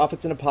send you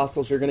prophets and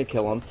apostles, you're going to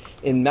kill them.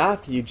 In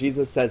Matthew,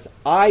 Jesus says,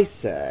 I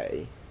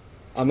say,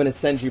 I'm going to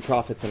send you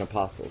prophets and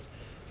apostles.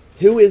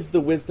 Who is the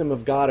wisdom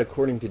of God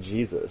according to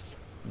Jesus?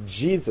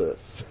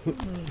 Jesus.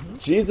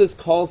 Jesus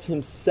calls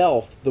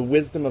himself the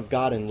wisdom of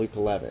God in Luke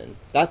 11.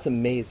 That's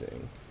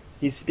amazing.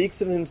 He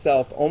speaks of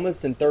himself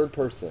almost in third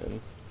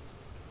person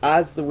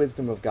as the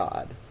wisdom of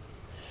God.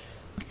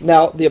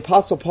 Now, the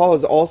Apostle Paul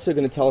is also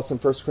going to tell us in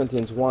 1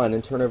 Corinthians 1,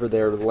 and turn over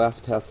there to the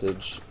last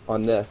passage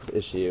on this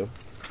issue.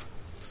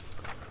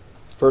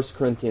 1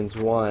 Corinthians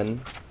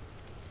 1,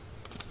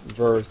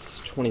 verse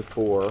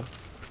 24.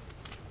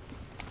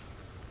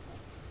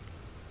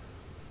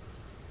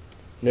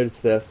 Notice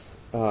this.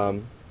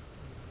 Paul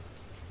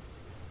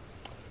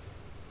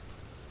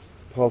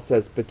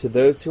says, but to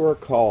those who are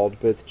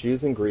called, both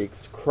Jews and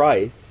Greeks,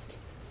 Christ,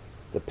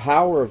 the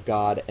power of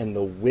God and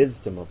the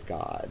wisdom of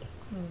God.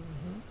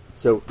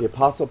 So the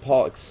Apostle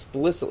Paul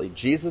explicitly,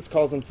 Jesus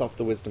calls himself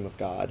the wisdom of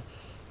God.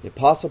 The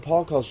Apostle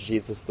Paul calls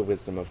Jesus the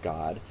wisdom of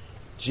God.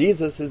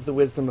 Jesus is the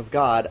wisdom of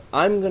God.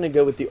 I'm going to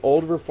go with the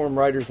old Reformed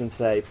writers and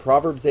say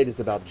Proverbs 8 is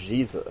about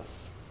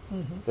Jesus.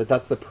 That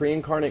that's the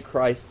pre-incarnate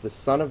Christ, the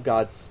Son of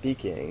God,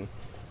 speaking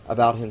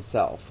about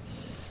himself.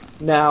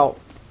 Now,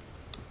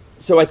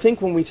 so I think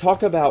when we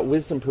talk about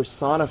wisdom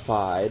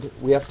personified,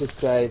 we have to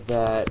say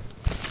that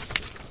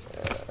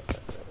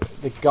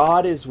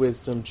God is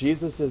wisdom,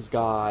 Jesus is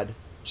God,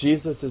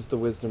 Jesus is the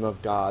wisdom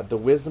of God. The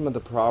wisdom of the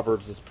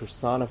Proverbs is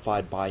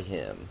personified by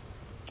him.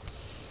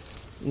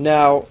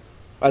 Now,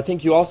 I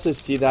think you also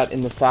see that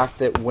in the fact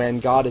that when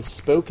God is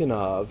spoken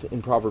of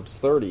in Proverbs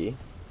 30,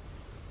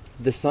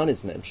 the Son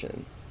is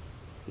mentioned.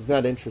 Isn't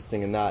that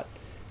interesting?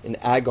 In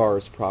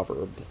Agar's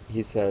proverb,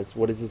 he says,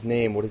 what is his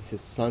name? What is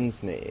his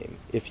son's name,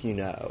 if you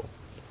know?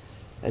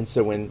 And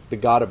so when the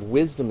God of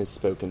wisdom is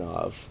spoken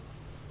of,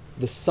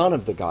 the son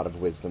of the God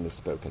of wisdom is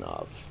spoken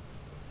of.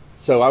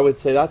 So I would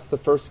say that's the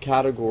first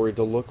category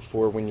to look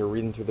for when you're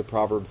reading through the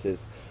Proverbs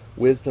is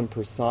wisdom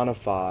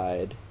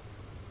personified,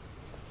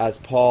 as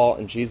Paul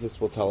and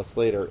Jesus will tell us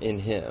later,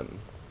 in him.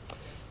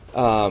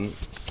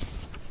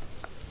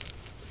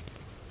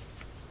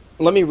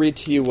 Let me read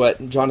to you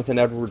what Jonathan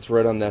Edwards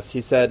wrote on this. He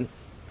says,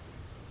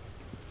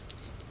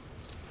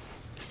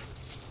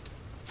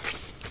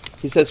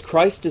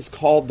 Christ is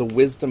called the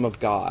wisdom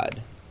of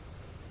God.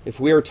 If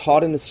we are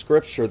taught in the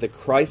Scripture that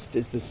Christ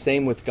is the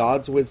same with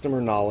God's wisdom or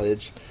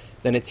knowledge,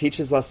 then it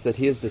teaches us that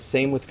he is the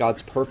same with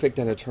God's perfect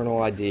and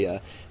eternal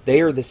idea.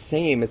 They are the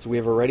same, as we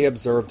have already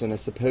observed, and I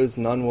suppose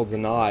none will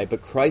deny,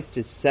 but Christ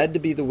is said to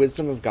be the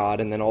wisdom of God,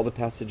 and then all the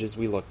passages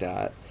we looked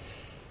at.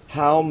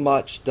 How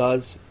much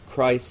does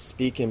Christ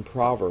speak in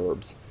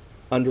Proverbs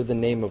under the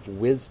name of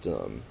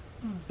wisdom,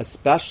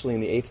 especially in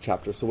the 8th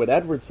chapter? So what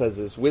Edward says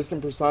is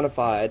wisdom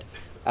personified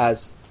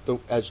as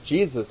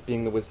Jesus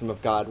being the wisdom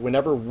of God.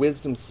 Whenever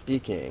wisdom's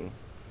speaking,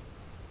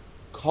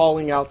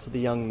 calling out to the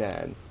young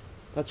men,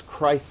 that's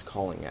Christ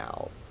calling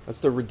out.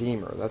 That's the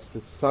Redeemer. That's the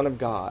Son of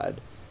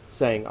God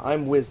saying,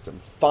 I'm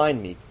wisdom.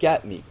 Find me,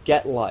 get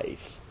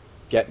life.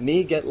 Get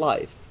me, get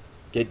life.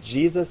 Get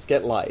Jesus,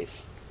 get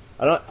life.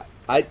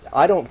 I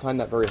don't find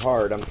that very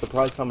hard. I'm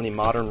surprised how many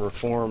modern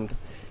Reformed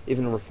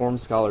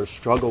scholars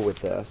struggle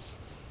with this.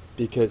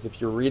 Because if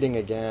you're reading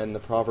again the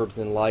Proverbs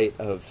in light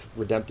of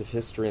redemptive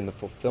history and the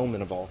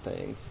fulfillment of all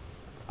things,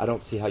 I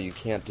don't see how you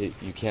can't do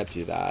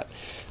that.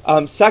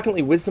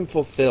 Secondly, wisdom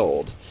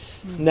fulfilled.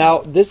 Now,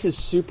 this is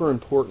super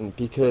important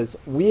because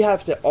we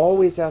have to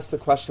always ask the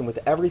question with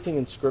everything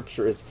in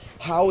Scripture is,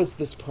 how is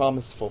this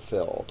promise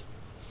fulfilled?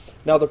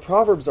 Now, the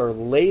Proverbs are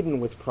laden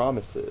with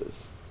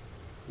promises.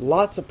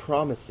 Lots of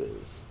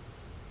promises.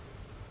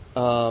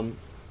 For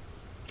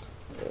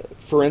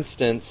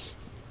instance,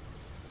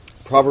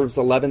 Proverbs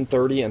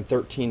 11:30 and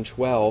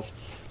 13:12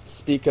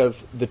 speak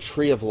of the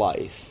tree of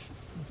life.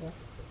 Okay.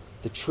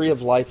 The tree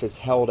of life is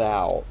held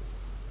out.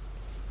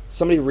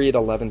 Somebody read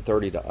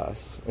 11:30 to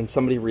us, and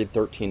somebody read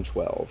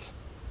 13:12.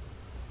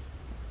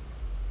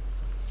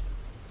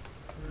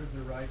 The fruit of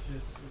the righteous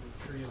is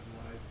a tree of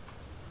life,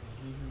 and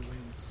he who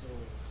wins souls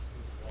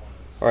is wise.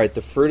 All right,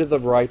 the fruit of the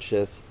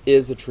righteous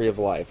is a tree of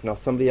life. Now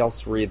somebody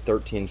else read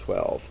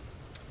 13:12.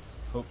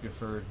 Hope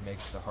deferred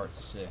makes the heart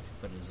sick,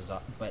 but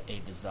a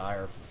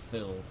desire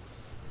fulfilled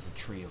is a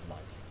tree of life.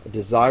 A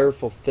desire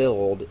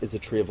fulfilled is a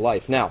tree of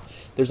life. Now,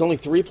 there's only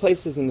 3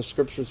 places in the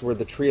Scriptures where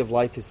the tree of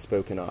life is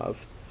spoken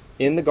of.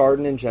 In the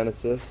garden in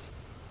Genesis,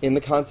 in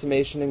the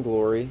consummation in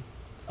glory.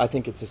 I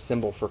think it's a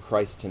symbol for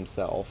Christ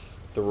himself,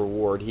 the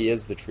reward. He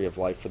is the tree of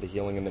life for the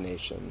healing of the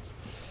nations.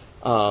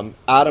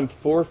 Adam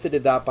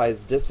forfeited that by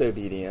his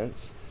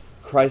disobedience.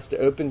 Christ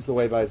opens the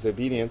way by his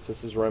obedience.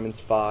 This is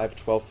Romans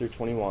 5:12 through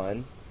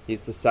 21.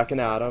 He's the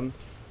second Adam.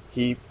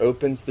 He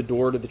opens the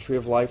door to the tree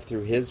of life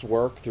through his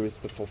work, through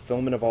the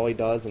fulfillment of all he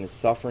does and his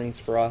sufferings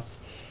for us.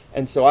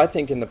 And so I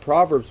think in the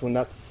Proverbs, when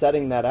that's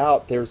setting that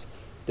out, there's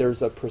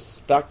a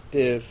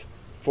prospective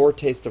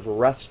foretaste of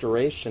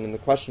restoration. And the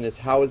question is,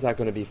 how is that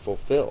going to be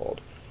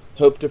fulfilled?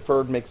 Hope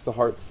deferred makes the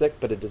heart sick,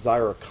 but a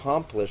desire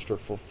accomplished or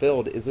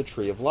fulfilled is a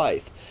tree of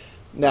life.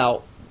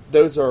 Now,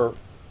 those are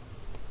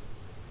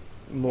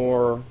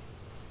more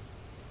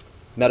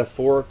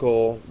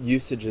metaphorical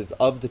usages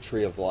of the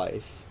tree of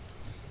life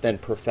than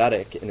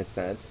prophetic in a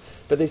sense,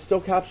 but they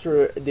still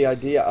capture the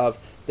idea of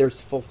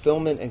there's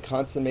fulfillment and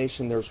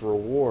consummation, there's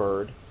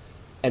reward,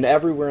 and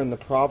everywhere in the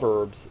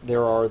Proverbs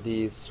there are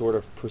these sort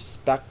of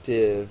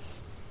perspective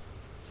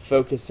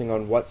focusing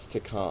on what's to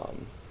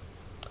come.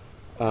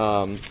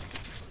 And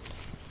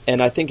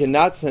I think in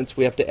that sense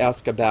we have to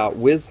ask about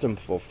wisdom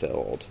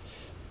fulfilled.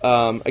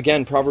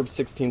 Again, Proverbs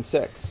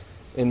 16:6,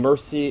 in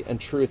mercy and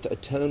truth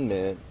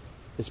atonement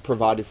is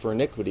provided for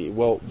iniquity.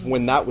 Well,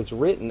 when that was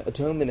written,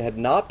 atonement had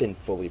not been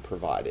fully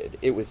provided.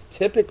 It was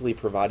typically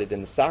provided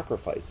in the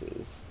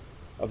sacrifices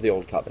of the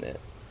Old Covenant.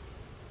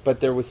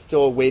 But there was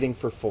still waiting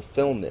for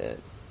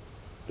fulfillment.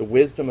 The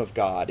wisdom of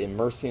God in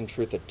mercy and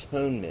truth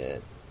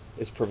atonement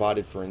is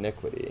provided for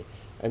iniquity.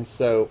 And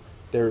so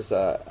there's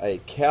a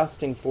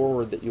casting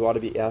forward that you ought to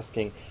be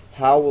asking,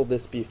 how will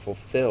this be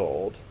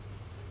fulfilled?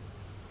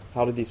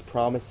 How do these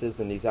promises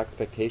and these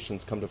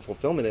expectations come to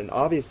fulfillment? And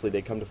obviously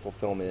they come to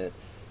fulfillment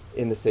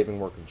in the saving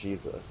work of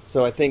Jesus.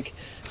 So I think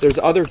there's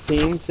other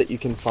themes that you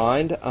can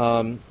find.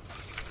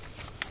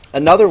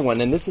 Another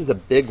one, and this is a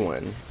big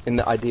one in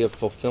the idea of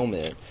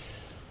fulfillment.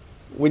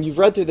 When you've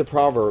read through the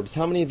Proverbs,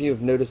 how many of you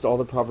have noticed all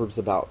the Proverbs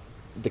about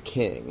the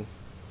king?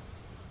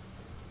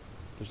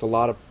 There's a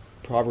lot of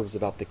Proverbs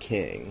about the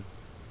king.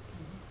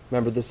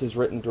 Remember, this is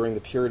written during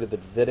the period of the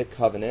Davidic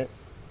covenant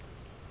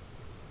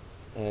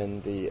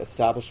and the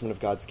establishment of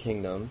God's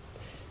kingdom.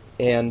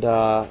 And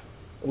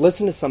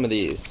listen to some of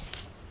these.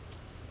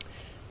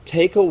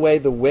 Take away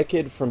the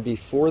wicked from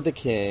before the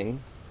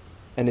king,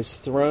 and his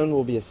throne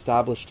will be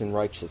established in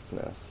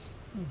righteousness.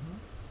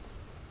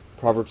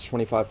 Proverbs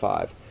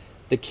 25:5.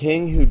 The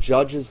king who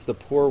judges the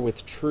poor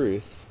with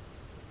truth,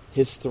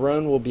 his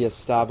throne will be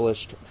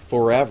established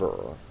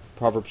forever.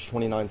 Proverbs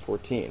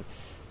 29:14.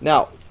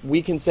 Now,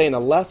 we can say in a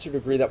lesser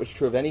degree that was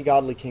true of any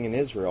godly king in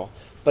Israel,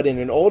 but in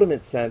an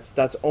ultimate sense,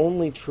 that's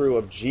only true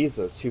of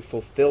Jesus, who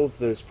fulfills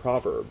those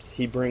proverbs.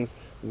 He brings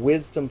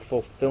wisdom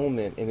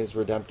fulfillment in his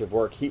redemptive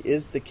work. He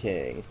is the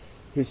king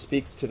who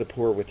speaks to the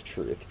poor with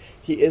truth.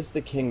 He is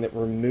the king that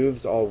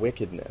removes all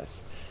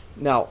wickedness.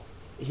 Now,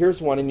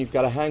 here's one, and you've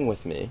got to hang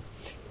with me.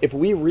 If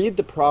we read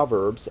the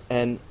Proverbs,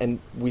 and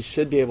we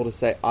should be able to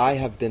say, I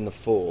have been the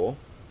fool,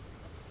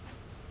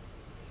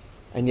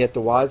 and yet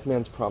the wise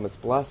man's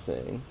promised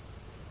blessing,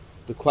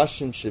 the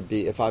question should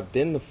be, if I've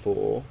been the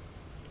fool,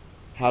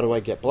 how do I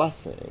get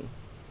blessing?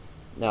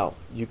 Now,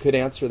 you could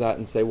answer that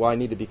and say, well, I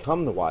need to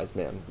become the wise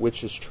man,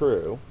 which is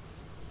true.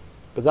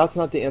 But that's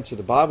not the answer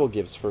the Bible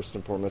gives, first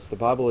and foremost. The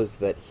Bible is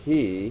that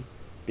he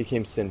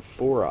became sin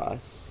for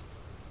us,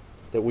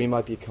 that we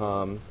might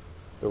become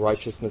the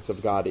righteousness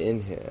of God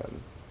in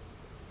him,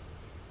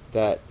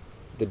 that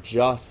the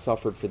just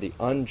suffered for the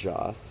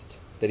unjust,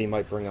 that he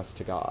might bring us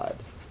to God.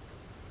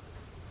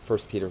 1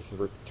 Peter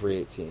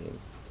 3:18.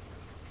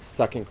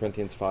 2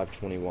 Corinthians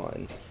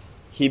 5:21.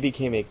 He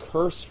became a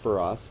curse for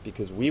us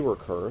because we were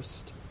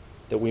cursed,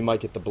 that we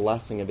might get the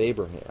blessing of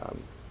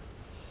Abraham.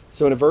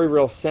 So in a very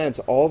real sense,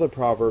 all the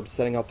Proverbs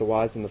setting out the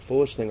wise and the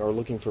foolish thing are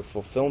looking for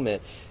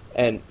fulfillment.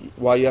 And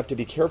while you have to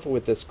be careful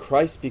with this,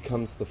 Christ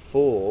becomes the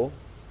fool.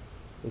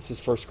 This is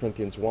 1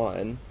 Corinthians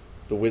 1.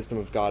 The wisdom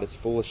of God is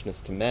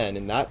foolishness to men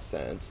in that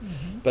sense.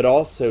 But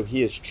also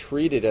he is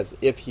treated as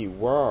if he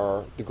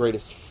were the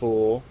greatest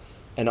fool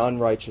and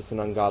unrighteous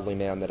and ungodly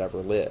man that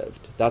ever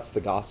lived. That's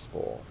the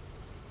gospel.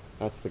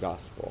 That's the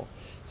gospel.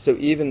 So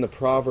even the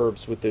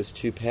Proverbs with those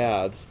two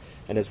paths,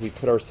 and as we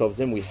put ourselves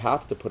in, we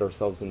have to put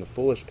ourselves in the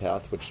foolish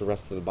path, which the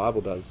rest of the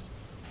Bible does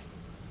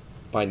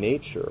by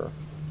nature,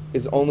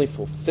 is only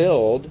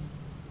fulfilled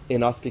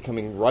in us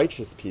becoming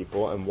righteous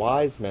people and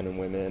wise men and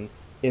women,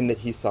 in that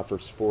he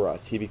suffers for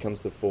us. He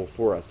becomes the fool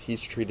for us.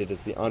 He's treated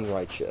as the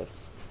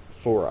unrighteous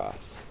for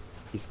us.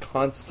 He's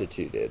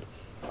constituted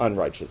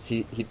unrighteous.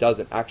 He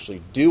doesn't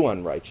actually do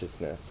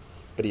unrighteousness,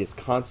 but he is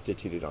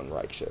constituted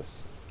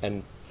unrighteous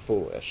and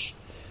foolish.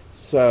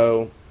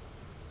 So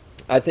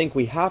I think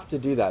we have to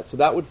do that. So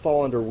that would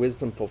fall under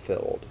wisdom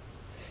fulfilled.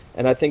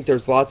 And I think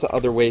there's lots of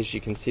other ways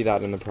you can see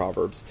that in the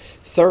Proverbs.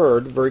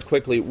 Third, very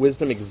quickly,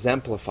 wisdom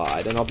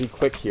exemplified. And I'll be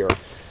quick here.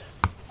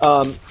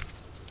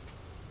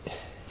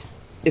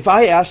 If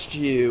I asked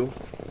you,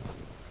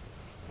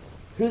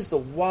 who's the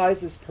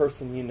wisest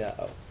person you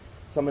know?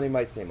 Somebody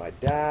might say my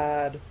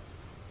dad.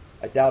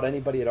 I doubt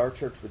anybody at our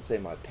church would say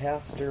my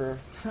pastor.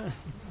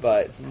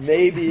 But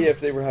maybe if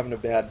they were having a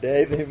bad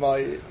day, they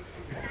might.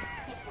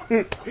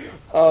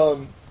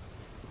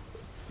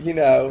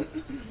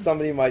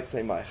 Somebody might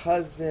say my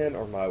husband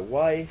or my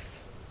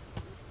wife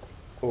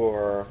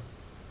or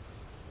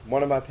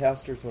one of my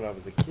pastors when I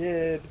was a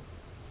kid.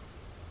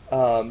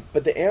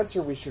 But the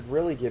answer we should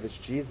really give is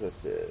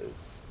Jesus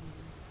is.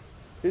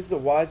 Who's the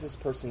wisest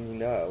person you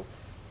know?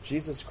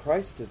 Jesus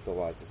Christ is the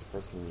wisest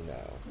person you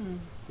know.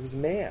 He was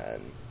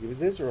man. He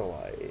was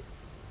Israelite.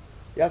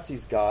 Yes,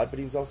 he's God, but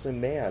he was also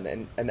man.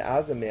 And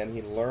as a man,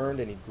 he learned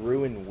and he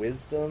grew in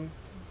wisdom,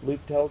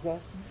 Luke tells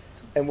us.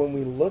 And when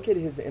we look at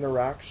his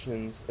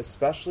interactions,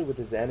 especially with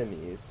his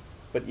enemies,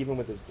 but even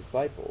with his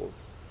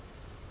disciples,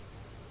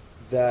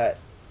 that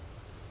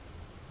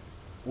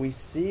we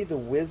see the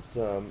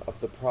wisdom of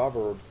the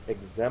Proverbs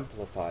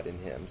exemplified in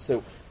him.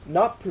 So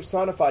not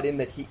personified in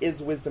that he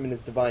is wisdom in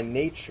his divine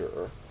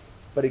nature,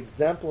 but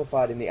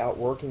exemplified in the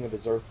outworking of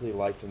his earthly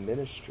life and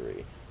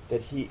ministry,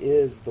 that he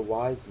is the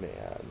wise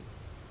man.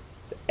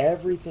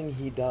 Everything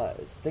he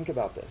does, think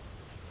about this.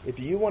 If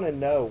you want to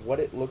know what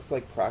it looks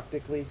like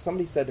practically,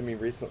 somebody said to me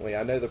recently,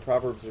 I know the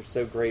Proverbs are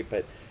so great,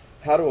 but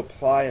how to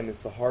apply them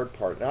is the hard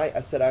part. And I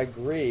said, I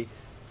agree,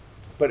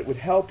 but it would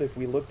help if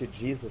we looked at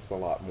Jesus a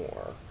lot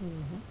more.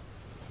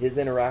 His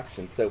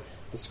interactions. So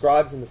the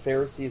scribes and the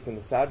Pharisees and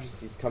the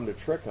Sadducees come to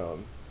trick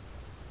him.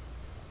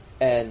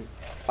 And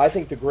I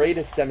think the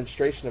greatest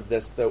demonstration of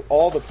this, though,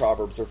 all the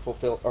Proverbs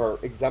are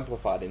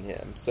exemplified in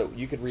him. So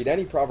you could read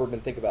any proverb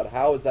and think about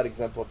how is that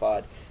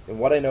exemplified in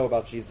what I know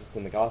about Jesus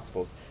in the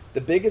Gospels.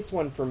 The biggest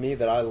one for me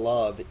that I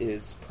love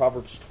is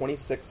Proverbs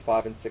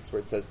 26:5 and 6, where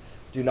it says,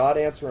 "Do not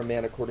answer a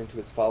man according to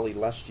his folly,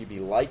 lest you be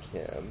like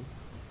him.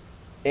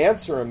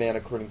 answer a man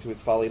according to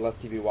his folly,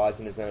 lest he be wise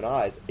in his own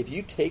eyes. If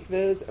you take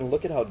those and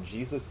look at how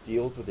Jesus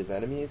deals with his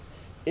enemies,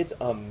 it's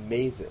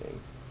amazing.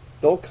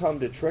 They'll come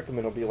to trick him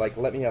and he'll be like,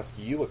 let me ask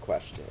you a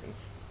question.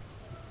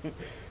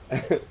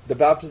 The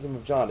baptism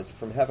of John, is it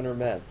from heaven or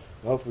men?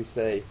 Well, if we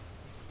say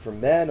from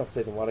men, he'll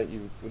say, then why don't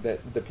you,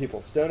 the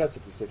people stone us.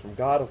 If we say from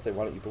God, he'll say,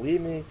 why don't you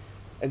believe me?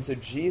 And so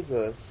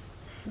Jesus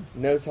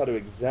knows how to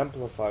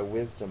exemplify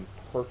wisdom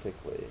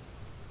perfectly.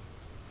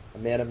 A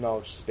man of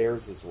knowledge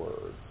spares his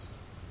words.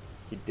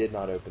 He did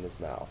not open his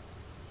mouth.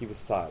 He was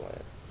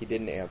silent. He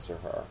didn't answer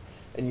her.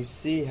 And you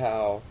see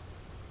how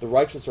the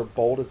righteous are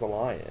bold as a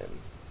lion.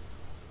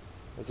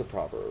 There's a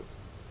proverb.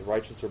 The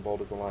righteous are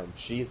bold as a lion.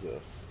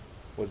 Jesus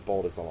was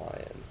bold as a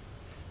lion.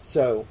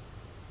 So,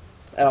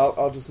 and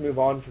I'll just move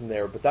on from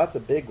there, but that's a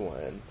big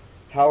one.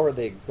 How are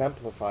they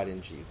exemplified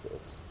in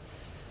Jesus?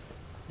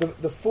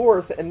 The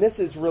fourth, and this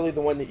is really the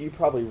one that you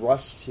probably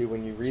rush to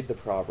when you read the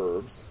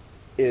Proverbs,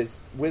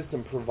 is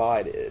wisdom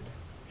provided.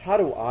 How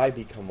do I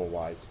become a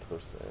wise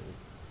person?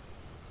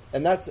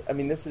 And that's,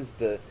 this is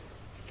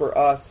for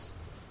us,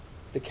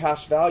 the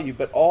cash value,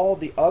 but all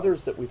the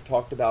others that we've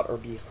talked about are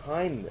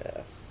behind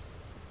this.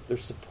 They're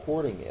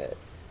supporting it.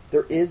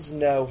 There is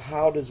no,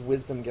 how does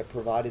wisdom get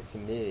provided to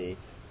me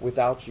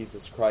without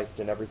Jesus Christ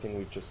and everything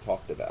we've just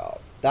talked about?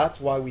 That's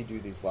why we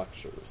do these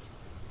lectures.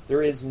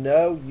 There is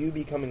no you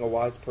becoming a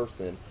wise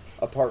person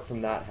apart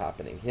from that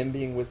happening. Him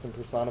being wisdom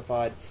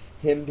personified,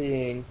 him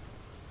being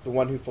the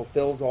one who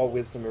fulfills all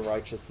wisdom and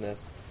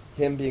righteousness,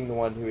 him being the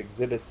one who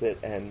exhibits it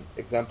and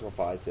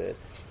exemplifies it.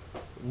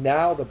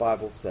 Now the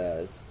Bible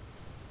says,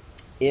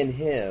 in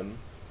him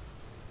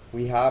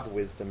we have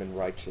wisdom and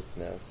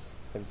righteousness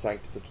and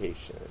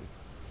sanctification.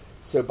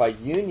 So by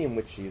union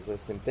with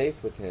Jesus and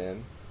faith with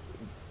him,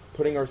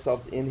 putting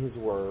ourselves in his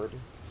word,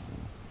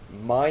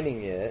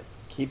 mining it,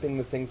 keeping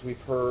the things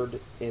we've heard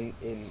in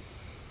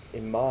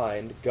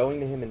mind, going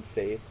to him in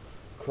faith,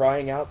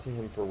 crying out to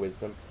him for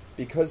wisdom,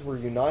 because we're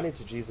united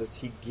to Jesus,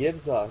 he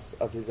gives us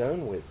of his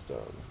own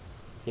wisdom.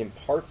 He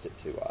imparts it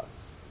to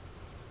us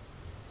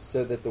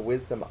so that the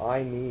wisdom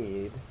I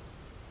need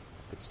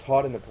that's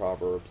taught in the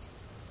Proverbs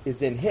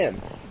is in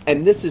him.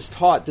 And this is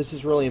taught, this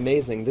is really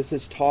amazing, this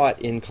is taught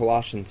in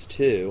Colossians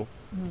 2,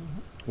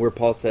 where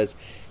Paul says,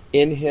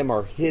 in him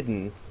are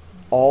hidden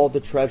all the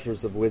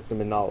treasures of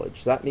wisdom and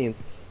knowledge. That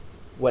means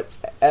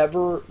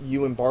whatever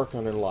you embark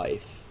on in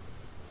life,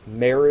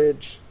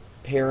 marriage,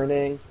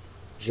 parenting,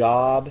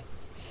 job,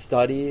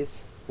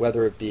 studies,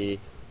 whether it be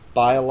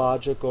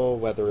biological,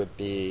 whether it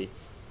be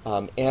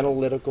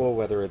analytical,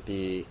 whether it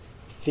be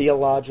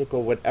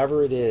theological,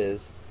 whatever it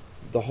is,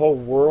 the whole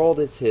world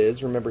is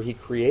his. Remember, he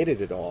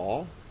created it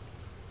all.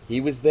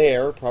 He was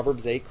there,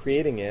 Proverbs 8,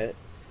 creating it.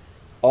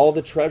 All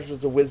the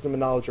treasures of wisdom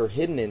and knowledge are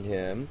hidden in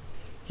him.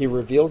 He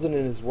reveals it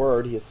in his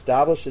word. He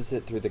establishes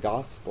it through the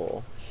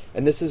gospel.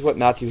 And this is what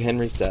Matthew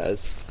Henry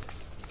says.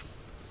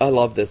 I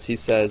love this. He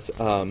says,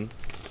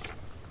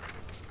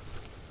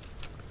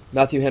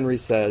 Matthew Henry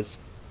says,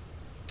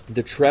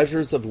 the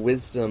treasures of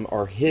wisdom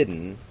are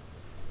hidden,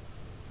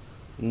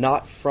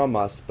 not from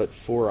us, but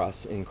for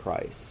us in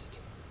Christ.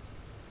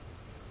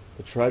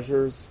 The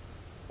treasures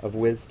of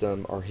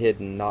wisdom are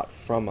hidden, not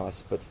from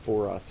us, but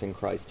for us in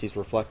Christ. He's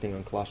reflecting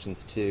on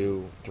Colossians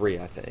 2:3,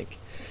 I think.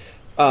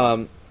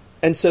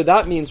 And so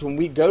that means when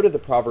we go to the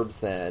Proverbs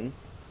then,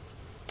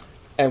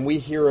 and we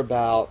hear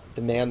about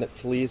the man that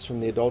flees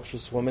from the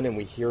adulterous woman, and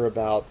we hear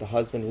about the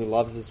husband who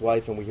loves his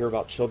wife, and we hear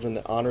about children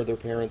that honor their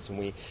parents, and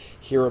we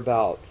hear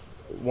about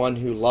one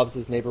who loves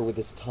his neighbor with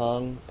his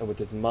tongue and with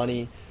his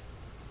money,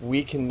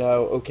 we can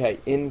know, okay,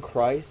 in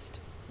Christ,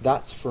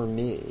 that's for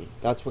me.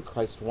 That's what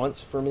Christ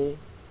wants for me.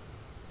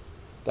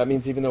 That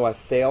means even though I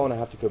fail and I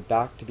have to go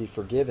back to be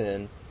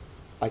forgiven,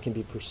 I can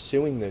be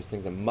pursuing those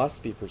things. I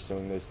must be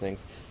pursuing those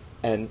things.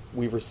 And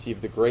we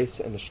receive the grace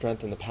and the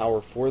strength and the power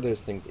for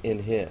those things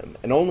in him.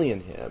 And only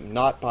in him.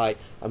 Not by,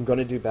 I'm going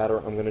to do better,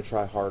 I'm going to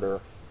try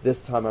harder.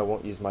 This time I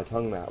won't use my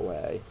tongue that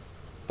way.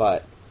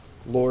 But,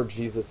 Lord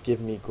Jesus,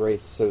 give me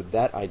grace so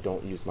that I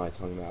don't use my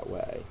tongue that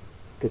way.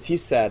 Because he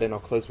said, and I'll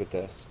close with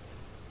this,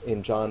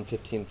 in John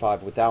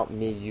 15:5, without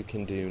me you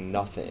can do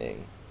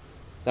nothing.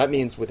 That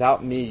means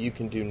without me you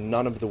can do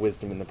none of the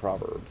wisdom in the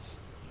Proverbs.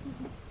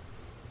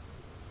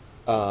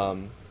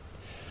 I'm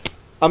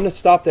going to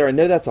stop there. I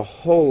know that's a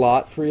whole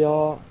lot for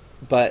y'all,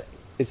 but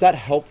is that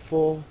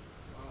helpful?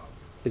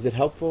 Is it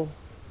helpful?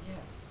 Yes.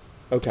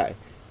 Okay.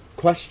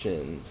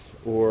 Questions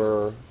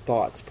or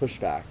thoughts,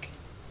 pushback?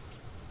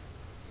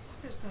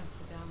 I'm just going to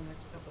sit down the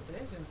next couple of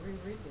days and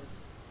reread this.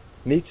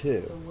 Me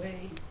too. The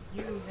way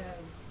you have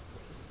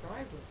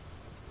described it.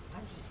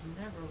 I've just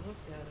never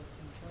looked at it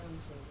in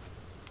terms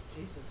of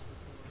Jesus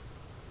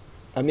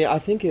before. I mean, I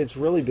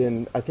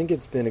think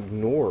it's been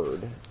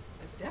ignored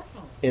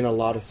Definitely. in a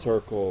lot of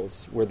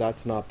circles where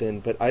that's not been,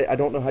 but I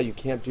don't know how you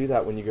can't do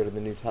that when you go to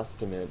the New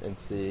Testament and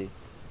see,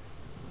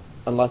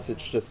 unless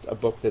it's just a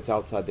book that's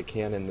outside the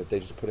canon that they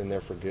just put in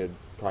there for good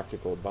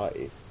practical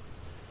advice.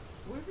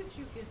 Where did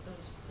you get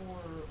those 4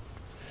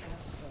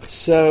 aspects?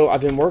 So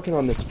I've been working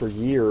on this for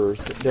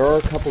years. There are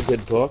a couple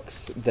good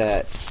books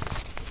that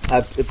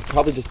I've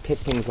probably just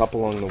picked things up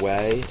along the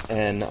way,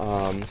 and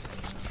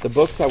the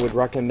books I would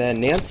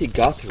recommend, Nancy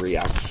Guthrie,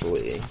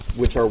 actually,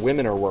 which our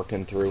women are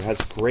working through, has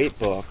a great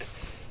book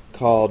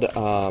called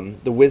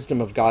The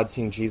Wisdom of God,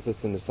 Seeing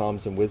Jesus in the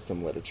Psalms and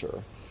Wisdom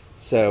Literature.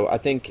 So I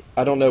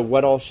don't know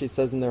what all she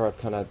says in there, I've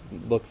kind of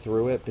looked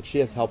through it, but she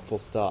has helpful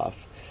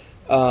stuff.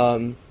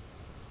 I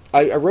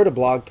wrote a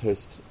blog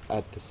post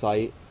at the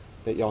site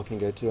that y'all can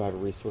go to. I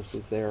have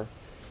resources there.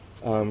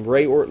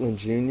 Ray Ortlund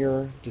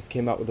Jr. just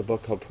came out with a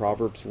book called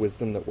Proverbs,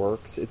 Wisdom That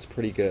Works. It's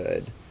pretty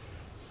good.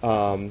 It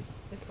focuses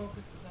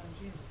on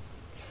Jesus.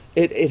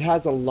 It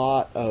has a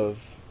lot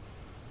of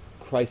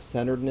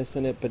Christ-centeredness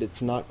in it, but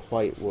it's not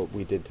quite what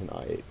we did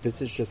tonight.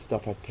 This is just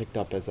stuff I've picked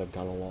up as I've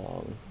gone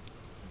along.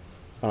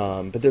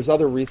 But there's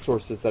other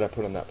resources that I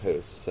put on that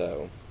post.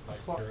 So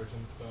Like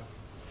Puritan stuff?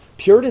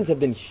 Puritans have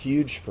been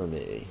huge for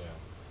me. Yeah.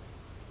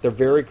 They're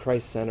very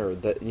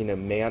Christ-centered. That, you know,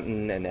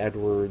 Manton and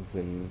Edwards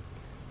and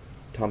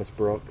Thomas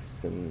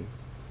Brooks, and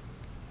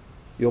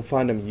you'll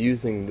find them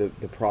using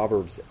the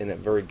Proverbs in a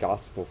very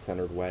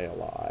gospel-centered way a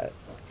lot.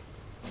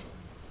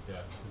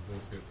 Yeah, because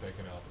those get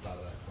taken outside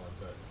of that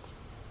context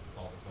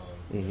all the time.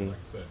 Mhm. And like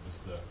I said,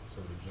 just the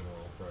sort of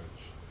general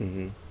approach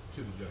Mm-hmm.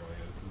 to the general.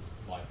 Yeah, this is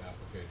life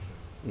application.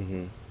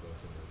 Mm-hmm.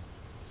 Both of them.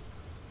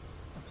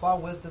 Apply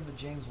wisdom to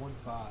James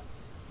 1:5.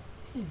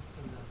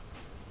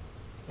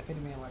 If any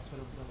man lacks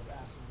wisdom, let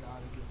us ask of God,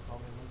 who gives us all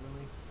men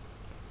liberally.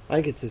 I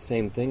think it's the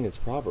same thing as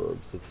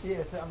Proverbs. It's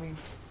Yes, I mean,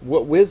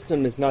 what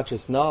wisdom is not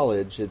just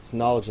knowledge; it's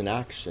knowledge in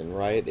action,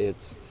 right?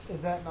 It's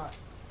is that not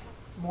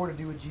more to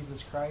do with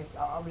Jesus Christ?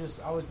 I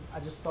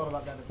just thought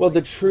about that. well,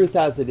 the truth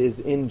as it is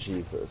in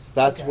Jesus.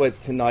 That's Okay. what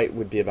tonight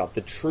would be about.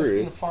 The That's the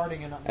truth,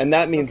 imparting and, and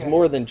that means okay.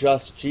 more than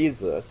just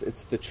Jesus.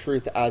 It's the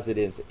truth as it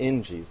is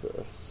in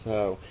Jesus.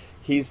 So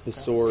He's the Okay.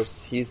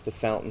 source. He's the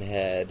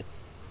fountainhead.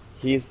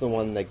 He's the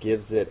one that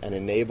gives it and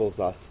enables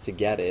us to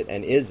get it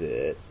and is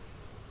it.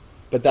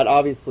 But that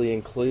obviously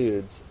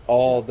includes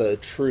all the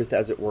truth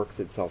as it works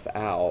itself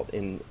out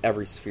in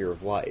every sphere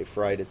of life,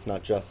 right? It's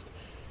not just,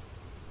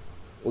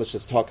 let's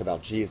just talk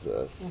about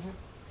Jesus, Mhm.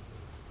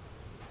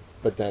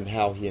 but then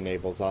how He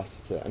enables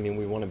us to, I mean,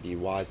 we want to be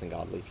wise and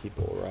godly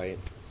people, right?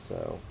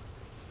 So,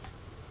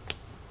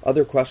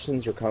 other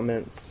questions or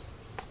comments?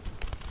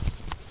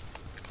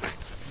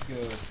 Go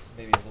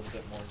maybe a little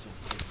bit more into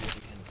the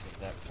significance of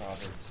that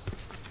Proverbs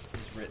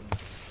is written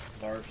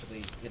largely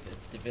in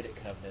the Davidic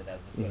covenant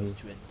as opposed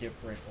to a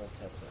different Old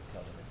Testament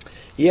covenant.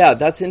 Yeah,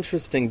 that's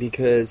interesting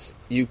because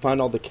you find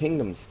all the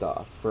kingdom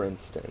stuff, for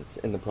instance,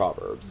 in the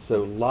Proverbs.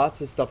 So lots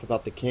of stuff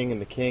about the king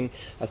and the king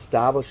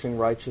establishing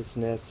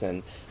righteousness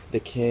and the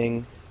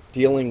king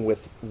dealing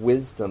with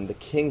wisdom, the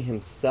king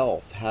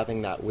himself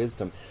having that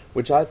wisdom,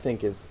 which I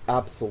think is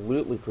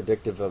absolutely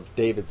predictive of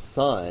David's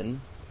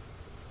son,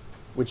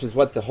 which is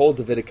what the whole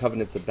Davidic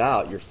covenant's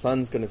about. Your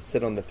son's going to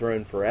sit on the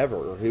throne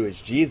forever, who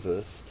is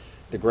Jesus,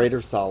 the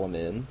greater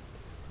Solomon.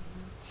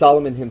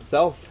 Solomon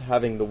himself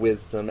having the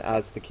wisdom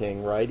as the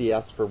king, right? He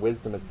asked for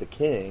wisdom as the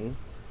king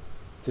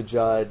to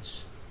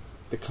judge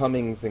the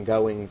comings and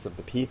goings of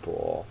the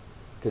people,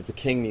 because the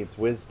king needs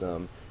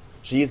wisdom.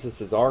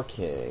 Jesus is our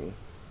king,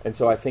 and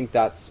so I think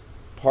that's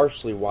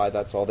partially why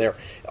that's all there.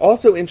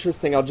 Also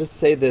interesting, I'll just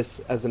say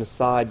this as an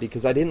aside,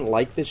 because I didn't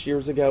like this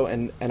years ago,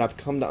 and I've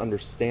come to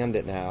understand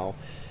it now.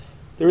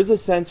 There is a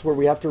sense where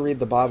we have to read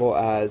the Bible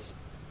as,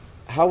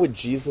 how would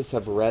Jesus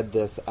have read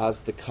this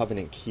as the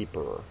covenant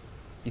keeper?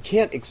 You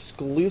can't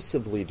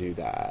exclusively do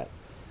that,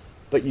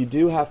 but you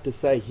do have to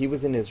say he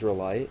was an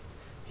Israelite,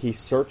 he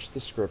searched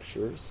the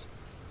scriptures,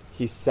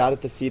 he sat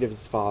at the feet of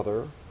his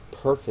Father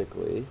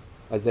perfectly.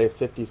 Isaiah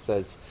 50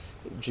 says,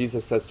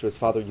 Jesus says to his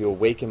Father, you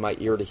awaken my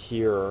ear to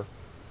hear,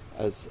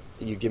 as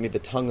you give me the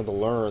tongue of the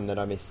learned, that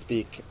I may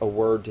speak a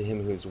word to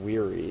him who is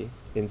weary,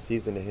 in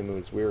season to him who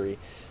is weary.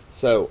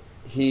 So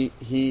he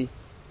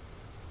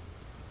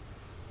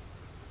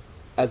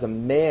as a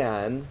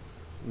man,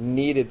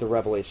 needed the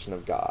revelation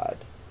of God.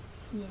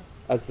 Yeah.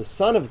 As the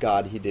Son of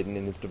God, he didn't.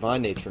 In his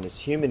divine nature, in his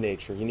human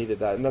nature, he needed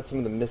that. And that's some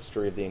of the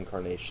mystery of the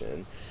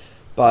incarnation.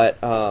 But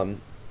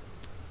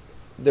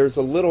there's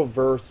a little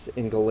verse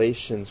in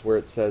Galatians where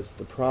it says,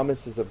 the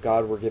promises of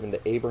God were given to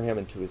Abraham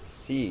and to his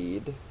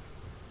seed,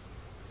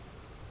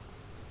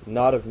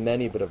 not of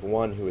many, but of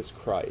one who is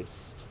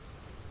Christ.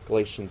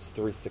 Galatians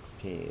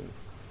 3:16.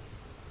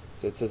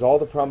 So it says all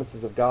the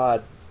promises of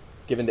God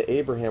given to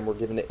Abraham were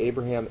given to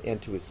Abraham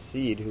and to his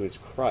seed, who is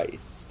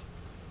Christ.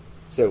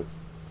 So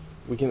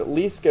we can at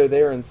least go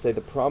there and say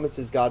the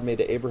promises God made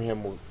to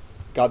Abraham were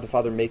God the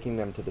Father making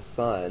them to the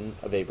son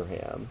of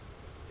Abraham,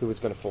 who was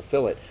going to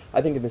fulfill it.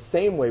 I think in the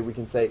same way we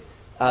can say,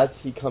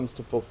 as he comes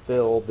to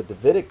fulfill the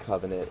Davidic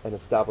covenant and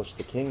establish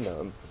the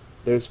kingdom,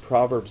 those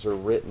proverbs are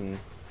written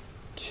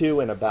to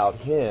and about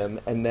him,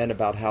 and then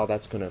about how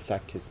that's going to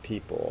affect his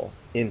people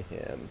in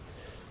him.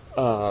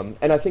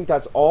 And I think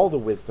that's all the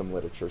wisdom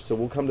literature. So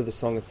we'll come to the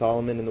Song of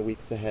Solomon in the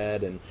weeks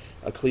ahead, and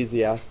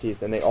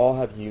Ecclesiastes, and they all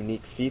have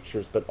unique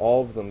features, but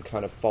all of them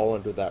kind of fall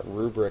under that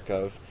rubric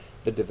of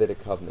the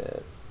Davidic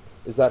covenant.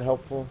 Is that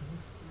helpful?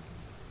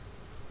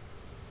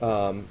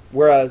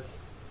 Whereas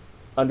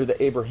under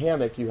the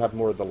Abrahamic, you have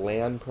more of the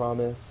land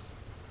promise,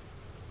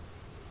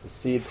 the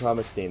seed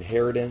promise, the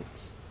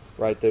inheritance,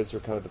 right? Those are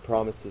kind of the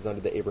promises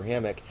under the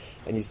Abrahamic,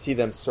 and you see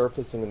them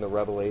surfacing in the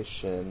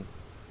Revelation.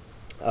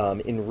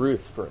 In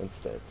Ruth, for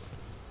instance,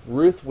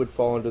 Ruth would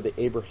fall under the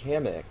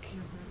Abrahamic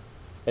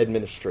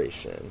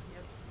administration,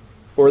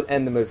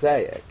 and the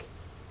Mosaic.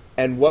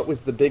 And what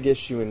was the big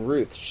issue in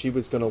Ruth? She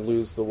was going to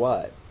lose the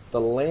what?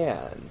 The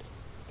land,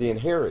 the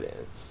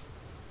inheritance,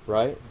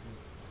 right?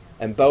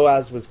 And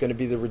Boaz was going to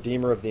be the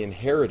redeemer of the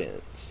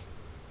inheritance.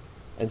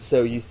 And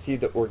so you see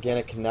the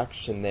organic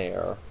connection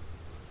there,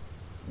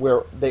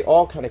 where they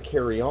all kind of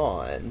carry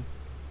on,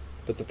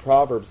 but the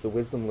Proverbs, the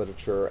wisdom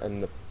literature,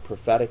 and the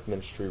prophetic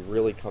ministry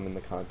really come in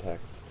the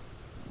context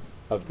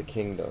of the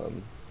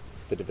kingdom,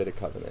 the Davidic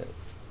covenant.